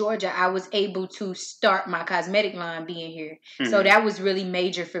being in Georgia, I was able to start my cosmetic line being here. So that was really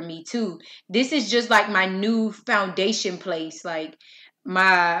major for me too. This is just like my new foundation place. Like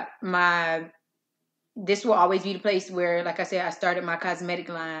this will always be the place where, like I said, I started my cosmetic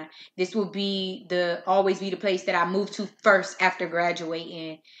line. This will be always be the place that I moved to first after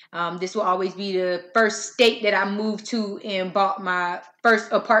graduating. This will always be the first state that I moved to and bought my first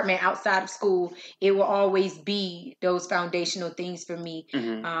apartment outside of school. It will always be those foundational things for me.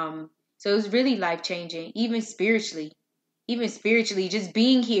 So it was really life-changing, even spiritually. Just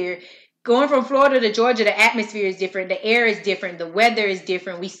being here. Going from Florida to Georgia, the atmosphere is different. The air is different. The weather is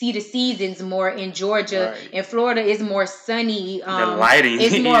different. We see the seasons more in Georgia. Right. In Florida, it's more sunny. The lighting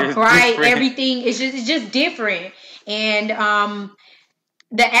is more is bright. Different. Everything is just different. And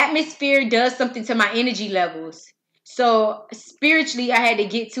the atmosphere does something to my energy levels. So spiritually, I had to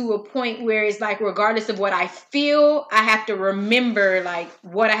get to a point where it's like, regardless of what I feel, I have to remember like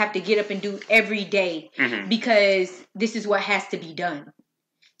what I have to get up and do every day, because this is what has to be done.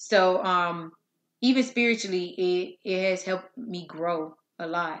 So even spiritually, it has helped me grow a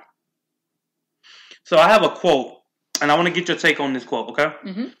lot. So I have a quote, and I want to get your take on this quote, okay?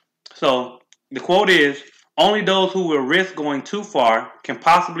 So the quote is, only those who will risk going too far can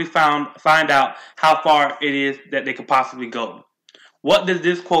possibly find out how far it is that they could possibly go. What does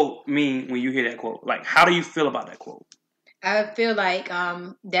this quote mean when you hear that quote? Like, how do you feel about that quote? I feel like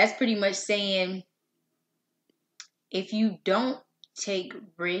that's pretty much saying, if you don't take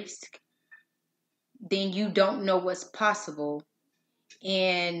risk, then you don't know what's possible.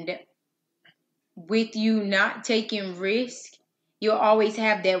 And with you not taking risk, you'll always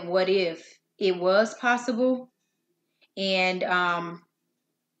have that what if it was possible. And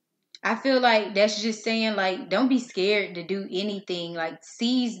I feel like that's just saying, like, don't be scared to do anything. Like,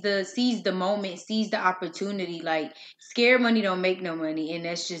 seize the moment, seize the opportunity. Like, scared money don't make no money, and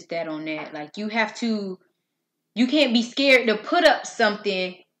that's just that on that. Like, you can't be scared to put up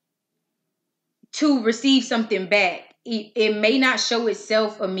something to receive something back. It may not show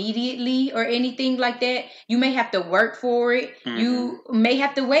itself immediately or anything like that. You may have to work for it. You may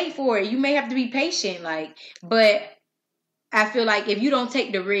have to wait for it. You may have to be patient. Like, but I feel like if you don't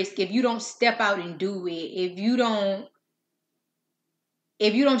take the risk, if you don't step out and do it, if you don't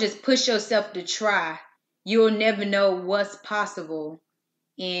just push yourself to try, you'll never know what's possible.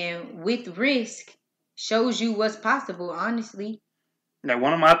 And with risk, shows you what's possible, honestly. Like,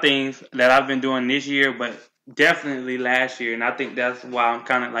 one of my things that I've been doing this year, but definitely last year, and I think that's why I'm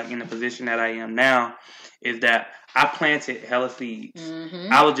kind of like in the position that I am now, is that I planted hella seeds.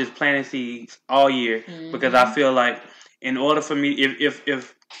 I was just planting seeds all year because I feel like in order for me,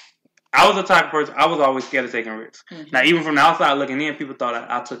 if I was the type of person, I was always scared of taking risks. Now, even from the outside looking in, people thought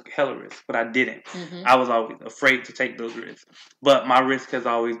I took hella risks, but I didn't. I was always afraid to take those risks. But my risk has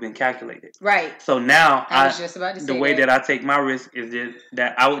always been calculated. Right. So now, I was just about to say the way that I take my risk is just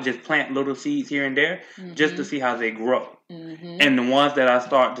that I would just plant little seeds here and there just to see how they grow. And the ones that I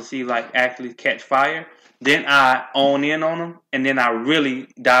start to see like actually catch fire, then I own in on them, and then I really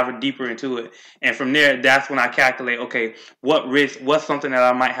dive deeper into it. And from there, that's when I calculate, okay, what's something that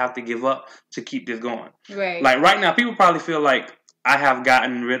I might have to give up to keep this going. Right. Like right now, people probably feel like I have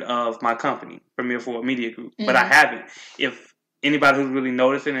gotten rid of my company, Premier Ford Media Group, but I haven't. If anybody who's really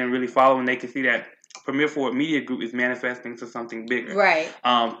noticing and really following, they can see that Premier Ford Media Group is manifesting to something bigger. Right.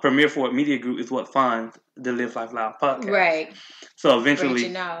 Premier Ford Media Group is what funds the Live Life Live podcast. Right. So eventually,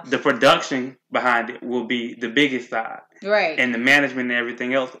 the production behind it will be the biggest side. Right. And the management and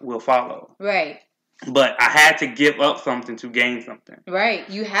everything else will follow. Right. But I had to give up something to gain something. Right.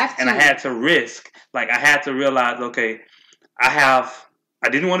 You have to. And I had to risk. Like, I had to realize, okay, I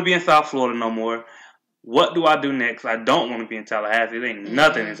didn't want to be in South Florida no more. What do I do next? I don't want to be in Tallahassee. There ain't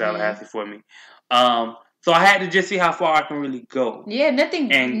nothing in Tallahassee for me. So I had to just see how far I can really go. Yeah, nothing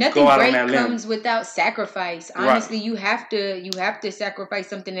great comes without sacrifice. Honestly, right. you have to sacrifice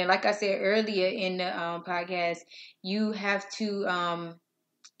something. And like I said earlier in the podcast, you have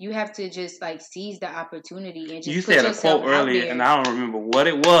to just like seize the opportunity and just you put said yourself a quote earlier, there. And I don't remember what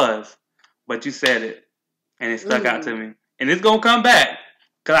it was, but you said it, and it stuck out to me. And it's gonna come back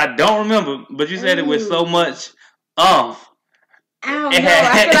because I don't remember, but you said it with so much I don't know.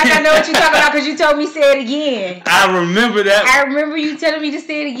 I feel like I know what you're talking about because you told me say it again. I remember that. I remember you telling me to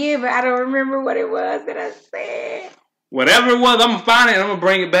say it again, but I don't remember what it was that I said. Whatever it was, I'm going to find it and I'm going to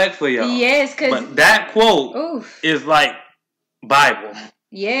bring it back for y'all. Yes, because... But that quote is like Bible.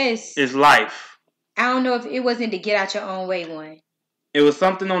 Yes. It's life. I don't know if it wasn't the get out your own way one. It was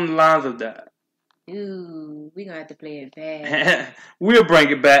something on the lines of that. Ooh, we're going to have to play it back. We'll bring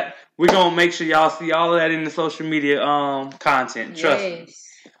it back. We're going to make sure y'all see all of that in the social media content. Trust me.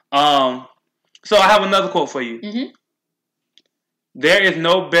 So I have another quote for you. There is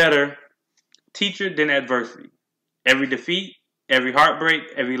no better teacher than adversity. Every defeat, every heartbreak,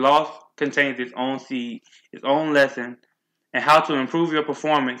 every loss contains its own seed, its own lesson, and how to improve your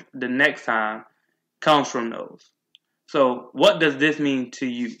performance the next time comes from those. So what does this mean to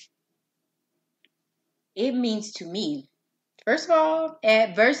you? It means to me, first of all,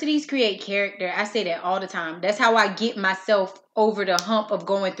 adversities create character. I say that all the time. That's how I get myself over the hump of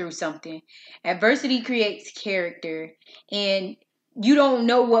going through something. Adversity creates character. And you don't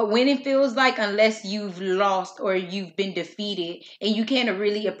know what winning feels like unless you've lost or you've been defeated. And you can't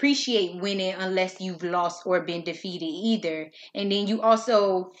really appreciate winning unless you've lost or been defeated either. And then you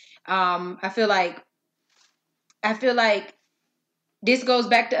also, I feel like this goes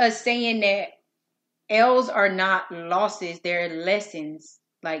back to us saying that L's are not losses, they're lessons.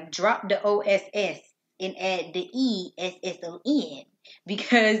 Like drop the OSS and add the ESSON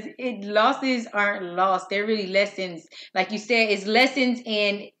because losses aren't lost. They're really lessons. Like you said, it's lessons,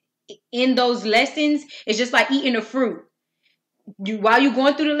 and in those lessons, it's just like eating a fruit. While you're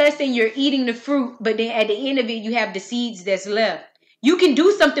going through the lesson, you're eating the fruit, but then at the end of it, you have the seeds that's left. You can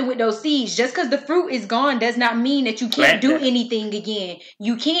do something with those seeds. Just because the fruit is gone does not mean that you can't do anything again.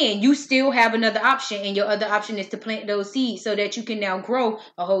 You can. You still have another option, and your other option is to plant those seeds so that you can now grow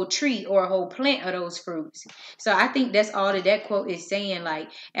a whole tree or a whole plant of those fruits. So I think that's all that quote is saying.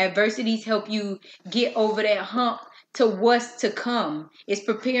 Like, adversities help you get over that hump to what's to come. It's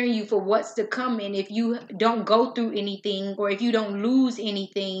preparing you for what's to come. And if you don't go through anything, or if you don't lose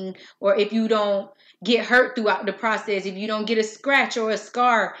anything, or if you don't get hurt throughout the process, if you don't get a scratch or a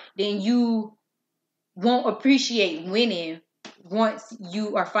scar, then you won't appreciate winning once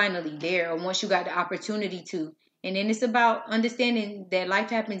you are finally there, or once you got the opportunity to. And then it's about understanding that life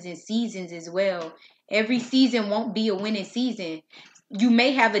happens in seasons as well. Every season won't be a winning season. You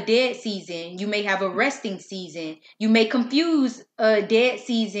may have a dead season. You may have a resting season. You may confuse a dead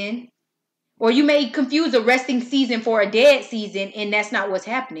season, or you may confuse a resting season for a dead season, and that's not what's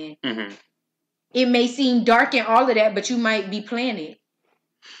happening. Mm-hmm. It may seem dark and all of that, but you might be planted.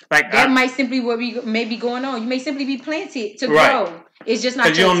 Like that might simply what may be going on. You may simply be planted to grow. It's just not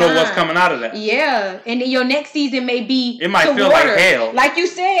your time. Because you don't know what's coming out of that. Yeah. And then your next season may be it might feel water. Like hell. Like you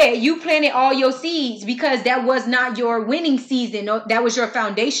said, you planted all your seeds because that was not your winning season. That was your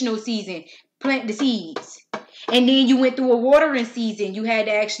foundational season. Plant the seeds. And then you went through a watering season. You had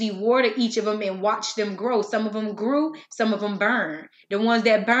to actually water each of them and watch them grow. Some of them grew. Some of them burned. The ones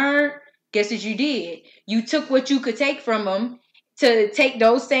that burned, guess what you did? You took what you could take from them to take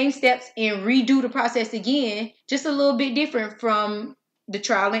those same steps and redo the process again, just a little bit different from the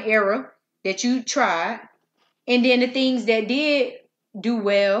trial and error that you tried. And then the things that did do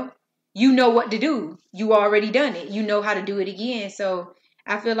well, you know what to do. You already done it. You know how to do it again. So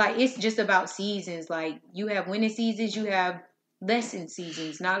I feel like it's just about seasons. Like you have winning seasons, you have lesson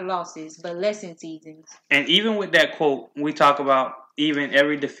seasons, not losses, but lesson seasons. And even with that quote, we talk about even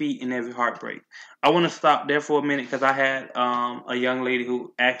every defeat and every heartbreak. I want to stop there for a minute because I had a young lady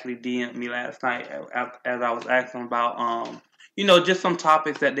who actually DM'd me last night as I was asking about, just some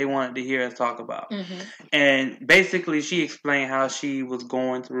topics that they wanted to hear us talk about. Mm-hmm. And basically she explained how she was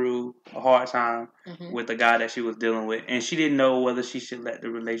going through a hard time with the guy that she was dealing with. And she didn't know whether she should let the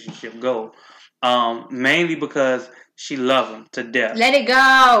relationship go. Mainly because she loved him to death. Let it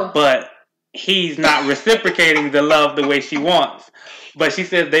go. But he's not reciprocating the love the way she wants. But she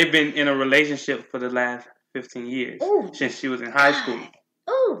says they've been in a relationship for the last 15 years. Ooh. Since she was in high school.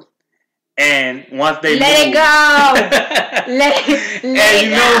 Ooh. And once they let it go. let it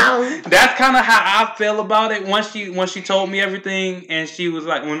go. That's kind of how I feel about it. Once she told me everything, and she was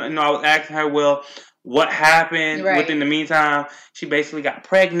like, when I was asking her, well, what happened within the meantime? She basically got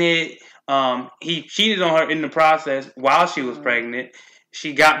pregnant. He cheated on her in the process while she was pregnant.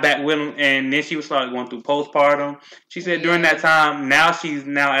 She got back with him, and then she started going through postpartum. She said during that time, she's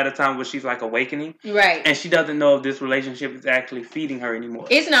at a time where she's like awakening. Right. And she doesn't know if this relationship is actually feeding her anymore.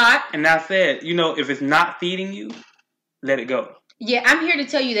 It's not. And I said, if it's not feeding you, let it go. Yeah, I'm here to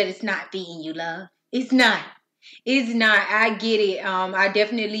tell you that it's not feeding you, love. It's not. It's not. I get it. I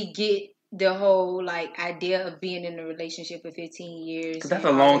definitely get the whole idea of being in a relationship for 15 years. That's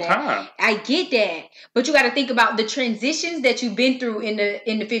a long time. I get that. But you got to think about the transitions that you've been through in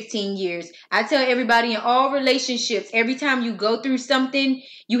the 15 years. I tell everybody in all relationships, every time you go through something,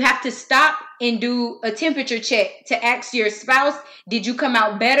 you have to stop and do a temperature check to ask your spouse, did you come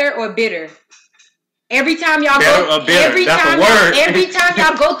out better or bitter? Every time y'all every time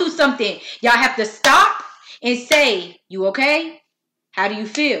y'all go through something, y'all have to stop and say, you okay? How do you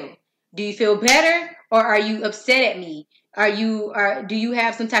feel? Do you feel better, or are you upset at me? Do you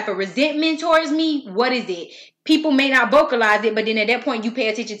have some type of resentment towards me? What is it? People may not vocalize it, but then at that point you pay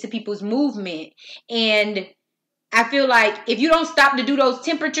attention to people's movement. And I feel like if you don't stop to do those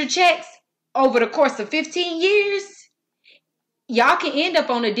temperature checks over the course of 15 years, y'all can end up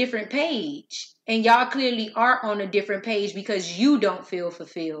on a different page. And y'all clearly are on a different page because you don't feel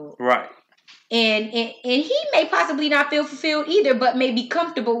fulfilled. Right. And he may possibly not feel fulfilled either, but may be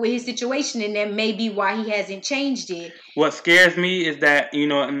comfortable with his situation, and that may be why he hasn't changed it. What scares me is that,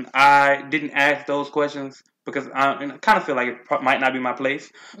 and I didn't ask those questions because I kind of feel like it might not be my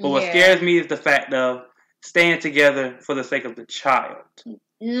place. But what scares me is the fact of staying together for the sake of the child.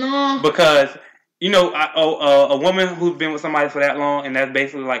 No. Because a woman who's been with somebody for that long, and that's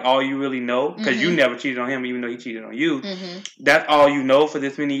basically like all you really know, because you never cheated on him, even though he cheated on you. That's all you know for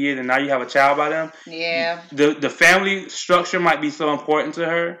this many years, and now you have a child by them. Yeah. The family structure might be so important to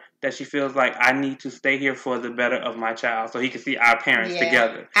her that she feels like, I need to stay here for the better of my child, so he can see our parents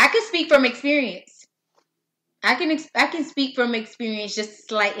together. I can speak from experience. I can speak from experience, just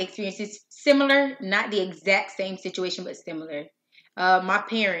slight experiences, similar, not the exact same situation, but similar. My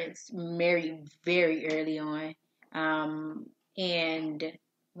parents married very early on, and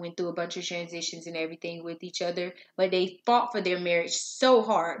went through a bunch of transitions and everything with each other. But they fought for their marriage so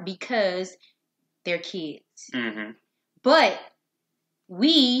hard because they're kids. But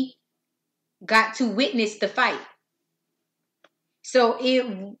we got to witness the fight. So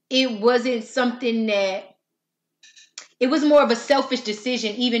it wasn't something that... It was more of a selfish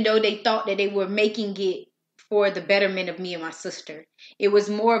decision, even though they thought that they were making it for the betterment of me and my sister. It was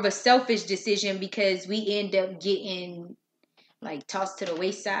more of a selfish decision because we end up getting like tossed to the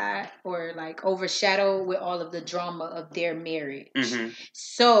wayside or like overshadowed with all of the drama of their marriage.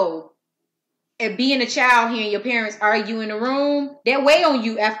 So, being a child hearing your parents argue in a room, that weigh on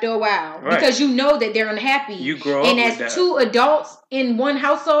you after a while, because you know that they're unhappy. You grow up and with as that. two adults in one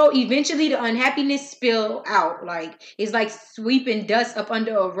household, eventually the unhappiness spill out. Like, it's like sweeping dust up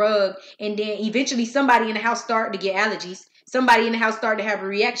under a rug, and then eventually somebody in the house start to get allergies. Somebody in the house start to have a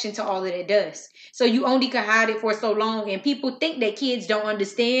reaction to all of that dust. So you only could hide it for so long, and people think that kids don't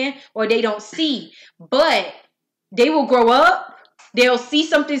understand or they don't see, but they will grow up. They'll see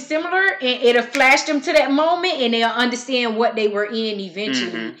something similar and it'll flash them to that moment, and they'll understand what they were in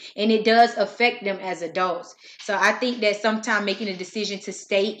eventually. And it does affect them as adults. So I think that sometimes making a decision to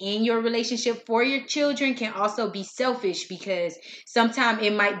stay in your relationship for your children can also be selfish, because sometimes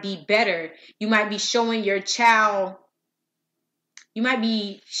it might be better. You might be showing your child... what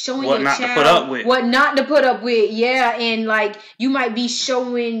not to put up with. Yeah. And like, you might be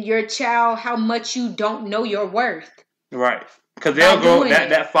showing your child how much you don't know your worth. Right. Because they'll grow,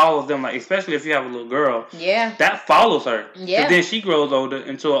 that follows them, like, especially if you have a little girl. Yeah. That follows her. Yeah. Because then she grows older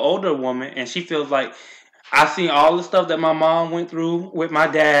into an older woman, and she feels like, I seen all the stuff that my mom went through with my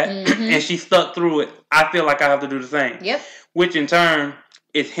dad, and she stuck through it. I feel like I have to do the same. Yep. Which in turn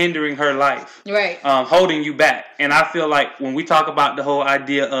is hindering her life. Right. Holding you back. And I feel like when we talk about the whole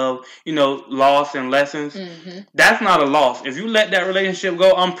idea of, loss and lessons, that's not a loss. If you let that relationship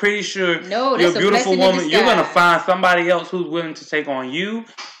go, I'm pretty sure you're a beautiful woman. You're going to find somebody else who's willing to take on you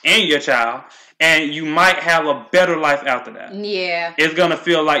and your child. And you might have a better life after that. Yeah. It's going to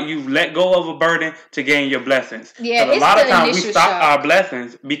feel like you've let go of a burden to gain your blessings. Yeah, a lot of times we stop our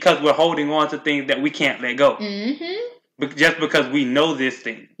blessings because we're holding on to things that we can't let go. Just because we know this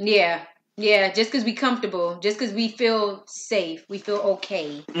thing. Yeah. Yeah, just because we comfortable. Just because we feel safe. We feel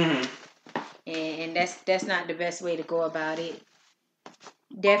okay. And that's not the best way to go about it.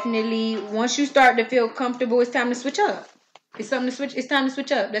 Definitely, once you start to feel comfortable, it's time to switch up. It's time to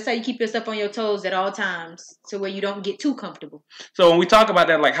switch up. That's how you keep yourself on your toes at all times, so where you don't get too comfortable. So when we talk about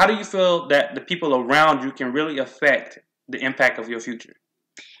that, like, how do you feel that the people around you can really affect the impact of your future?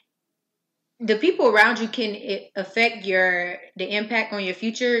 The people around you can affect the impact on your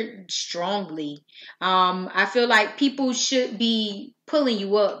future strongly. I feel like people should be pulling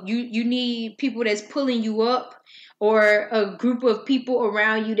you up. You need people that's pulling you up, or a group of people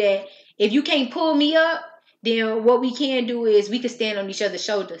around you that, if you can't pull me up, then what we can do is we can stand on each other's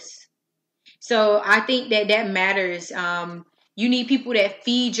shoulders. So I think that matters. You need people that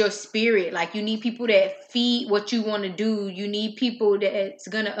feed your spirit. Like, you need people that feed what you want to do. You need people that's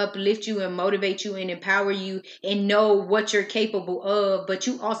going to uplift you and motivate you and empower you and know what you're capable of. But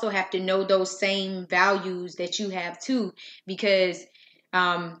you also have to know those same values that you have too. Because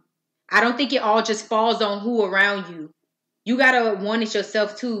I don't think it all just falls on who around you. You got to want it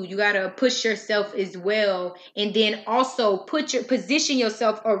yourself too. You got to push yourself as well. And then also position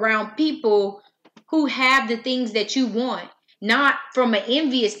yourself around people who have the things that you want. Not from an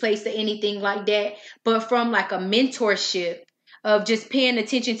envious place or anything like that, but from like a mentorship of just paying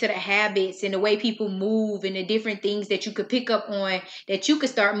attention to the habits and the way people move and the different things that you could pick up on, that you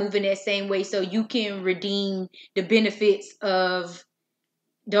could start moving that same way so you can redeem the benefits of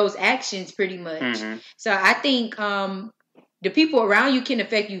those actions pretty much. So I think the people around you can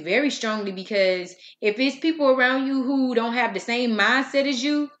affect you very strongly, because if it's people around you who don't have the same mindset as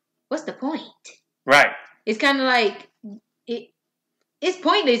you, what's the point? Right. It's kind of like, it's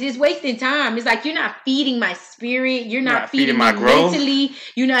pointless. It's wasting time. It's like, you're not feeding my spirit. You're not feeding my growth. Mentally.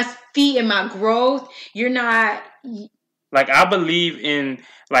 You're not feeding my growth. You're not... Like, I believe in,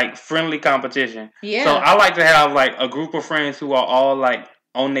 like, friendly competition. Yeah. So I like to have, like, a group of friends who are all, like,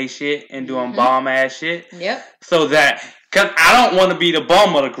 on their shit and doing bomb ass shit. Yep. So that, cause I don't want to be the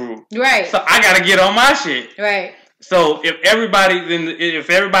bum of the group. Right. So I gotta get on my shit. Right. So if everybody in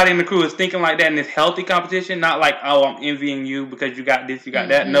the crew is thinking like that and it's healthy competition, not like, oh, I'm envying you because you got this, you got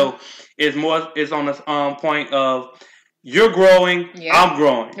that. No, it's on the point of you're growing, I'm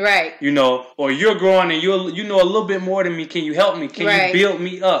growing. Right. You know, or you're growing and you know a little bit more than me. Can you help me? Can you build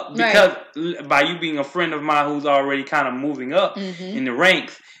me up? Because by you being a friend of mine who's already kind of moving up in the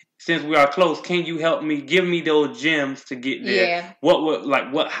ranks, since we are close, can you help me? Give me those gems to get there. Yeah. What's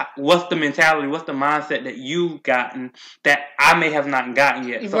the mentality? What's the mindset that you've gotten that I may have not gotten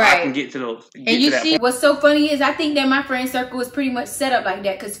yet? So I can get to those. And you see, what's so funny is I think that my friend circle is pretty much set up like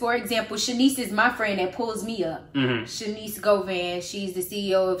that. Because, for example, Shanice is my friend that pulls me up. Shanice Govan, she's the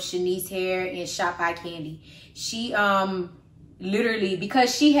CEO of Shanice Hair and Shop Eye Candy. She literally,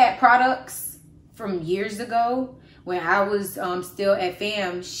 because she had products from years ago, when I was still at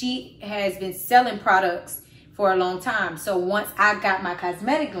FAM, she has been selling products for a long time. So once I got my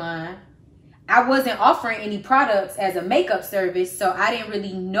cosmetic line, I wasn't offering any products as a makeup service. So I didn't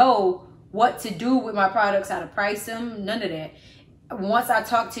really know what to do with my products, how to price them, none of that. Once I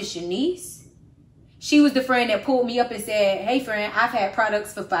talked to Shanice, she was the friend that pulled me up and said, hey friend, I've had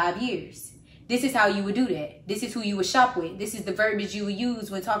products for 5 years. This is how you would do that. This is who you would shop with. This is the verbiage you would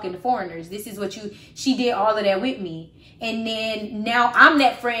use when talking to foreigners. This is what she did all of that with me. And then now I'm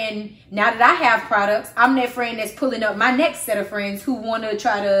that friend, now that I have products, I'm that friend that's pulling up my next set of friends who want to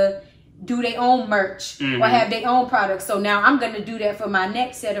try to do their own merch or have their own products. So now I'm going to do that for my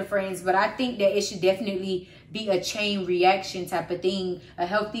next set of friends. But I think that it should definitely be a chain reaction type of thing, a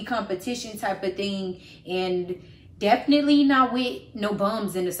healthy competition type of thing. And definitely not with no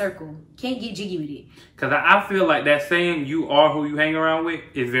bums in the circle. Can't get jiggy with it. Because I feel like that saying, you are who you hang around with,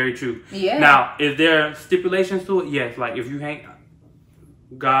 is very true. Yeah. Now, is there stipulations to it? Yes. Like, if you hang...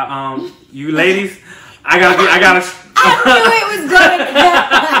 you ladies, I gotta... I knew it was gonna...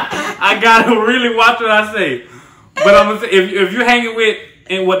 I gotta really watch what I say. But I'm gonna say, if you're hanging with,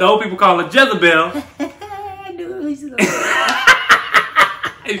 and what the old people call a Jezebel... I knew it was gonna...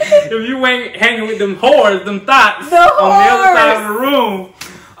 If you ain't hanging with them whores, them thoughts on the other side of the room,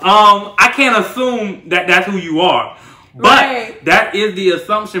 I can't assume that that's who you are. But that is the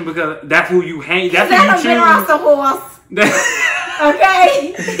assumption because that's who you hang. That's who you choose.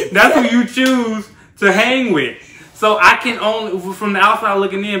 Okay. That's who you choose to hang with. So I can only, from the outside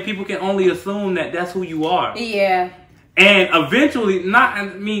looking in, people can only assume that that's who you are. Yeah. And eventually,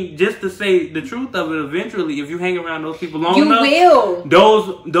 just to say the truth of it, eventually, if you hang around those people long enough,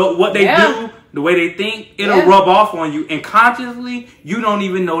 what they do, the way they think, it'll rub off on you. And consciously, you don't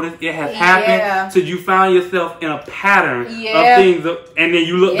even notice it has happened till you find yourself in a pattern of things. And then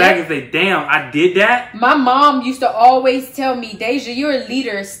you look back and say, damn, I did that. My mom used to always tell me, Deja, you're a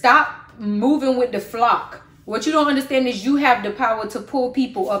leader. Stop moving with the flock. What you don't understand is you have the power to pull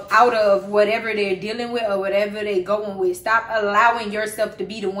people up out of whatever they're dealing with or whatever they're going with. Stop allowing yourself to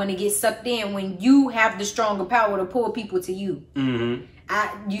be the one to get sucked in when you have the stronger power to pull people to you.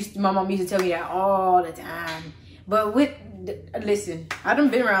 My mom used to tell me that all the time. But listen, I done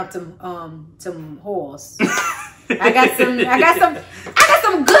been around some whores. I got some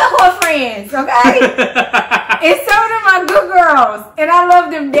good whore friends, okay? And some of them are good girls, and I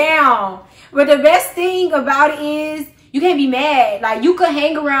love them down. But the best thing about it is you can't be mad. Like, you could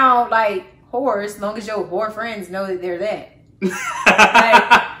hang around, like, whores as long as your whore friends know that they're that.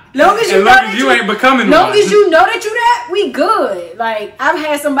 Long as you ain't becoming one. Long as you know that you that, we good. Like, I've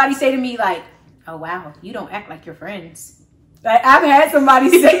had somebody say to me, like, oh, wow, you don't act like your friends. Like, I've had somebody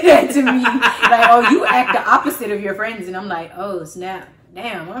say that to me. Like, oh, you act the opposite of your friends. And I'm like, oh, snap.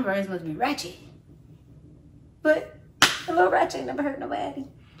 Damn, my friends must be ratchet. But a little ratchet never hurt nobody.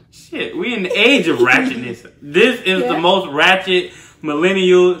 Shit, we in the age of ratchetness. This is the most ratchet,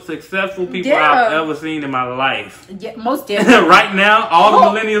 millennial, successful people I've ever seen in my life. Yeah, most definitely. Right now,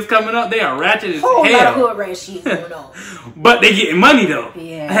 all the millennials coming up, they are ratchet as hell. Lot of hood rat shit going on. But they getting money though.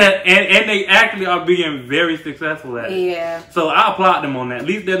 Yeah. and they actually are being very successful at it. Yeah. So I applaud them on that. At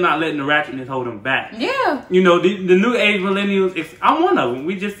least they're not letting the ratchetness hold them back. Yeah. You know, the new age millennials, I'm one of them.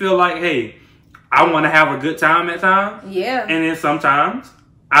 We just feel like, hey, I want to have a good time at times. Yeah. And then sometimes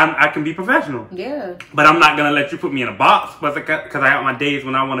I can be professional. Yeah. But I'm not going to let you put me in a box because I got my days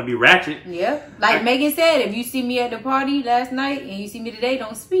when I want to be ratchet. Yeah. Like Megan said, if you see me at the party last night and you see me today,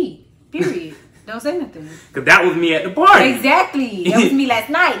 don't speak. Period. Don't say nothing. Because that was me at the party. Exactly. That was me last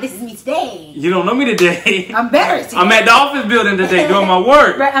night. This is me today. You don't know me today. I'm better today. I'm at the office building today doing my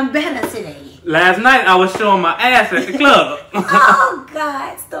work. Right, I'm better today. Last night I was showing my ass at the club. Oh,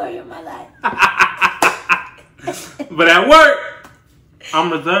 God. Story of my life. But at work,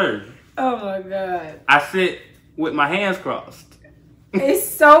 I'm reserved. Oh my God. I sit with my hands crossed. It's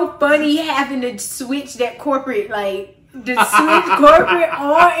so funny having to switch that corporate, like, to switch corporate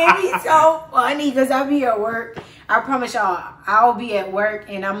on. It be so funny because I be at work. I promise y'all, I'll be at work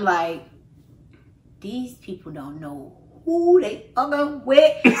and I'm like, these people don't know who they fucking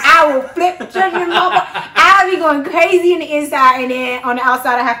with. I will flip, I'll be going crazy in the inside, and then on the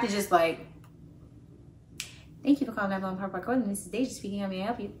outside, I have to just like, thank you for calling 911 Park Recording. This is Deja speaking. How may I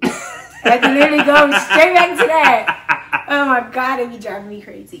help you? I have to literally go straight back to that. Oh my God, it be driving me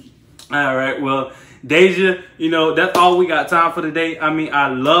crazy. All right, well, Deja, you know, that's all we got time for today. I mean, I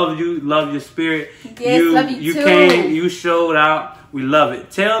love you, love your spirit. Yes, love you too. Came, you showed out. We love it.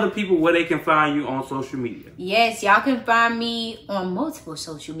 Tell the people where they can find you on social media. Yes, y'all can find me on multiple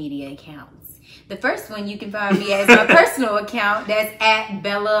social media accounts. The first one you can find me as my personal account. That's at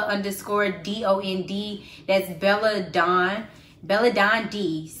Bella_DOND. That's Bella Don. Bella Don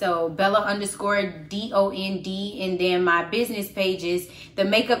D. So Bella_DOND. And then my business pages. The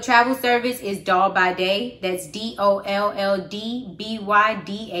makeup travel service is Doll by Day. That's DOLLDBYDAY.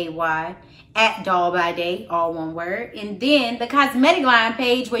 At Doll by Day, all one word. And then the cosmetic line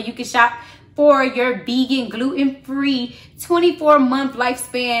page where you can shop for your vegan, gluten-free, 24-month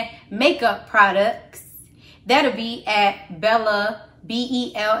lifespan makeup products. That'll be at Bella,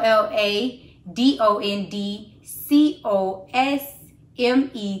 BELLADONDCOSMETICS.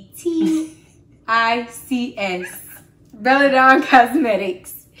 Belladon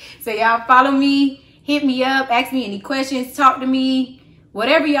Cosmetics. So y'all follow me, hit me up, ask me any questions, talk to me.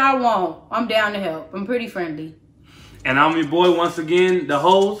 Whatever y'all want, I'm down to help. I'm pretty friendly. And I'm your boy once again, the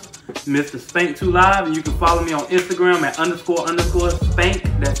host, Mr. Spank2 Live. And you can follow me on Instagram at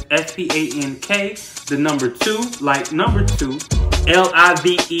 __Spank. That's SPANK, the number 2, like number 2,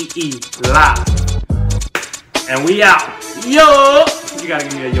 LIVEE, live. And we out. Yo! You gotta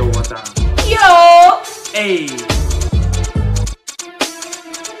give me a yo one time. Yo! Hey.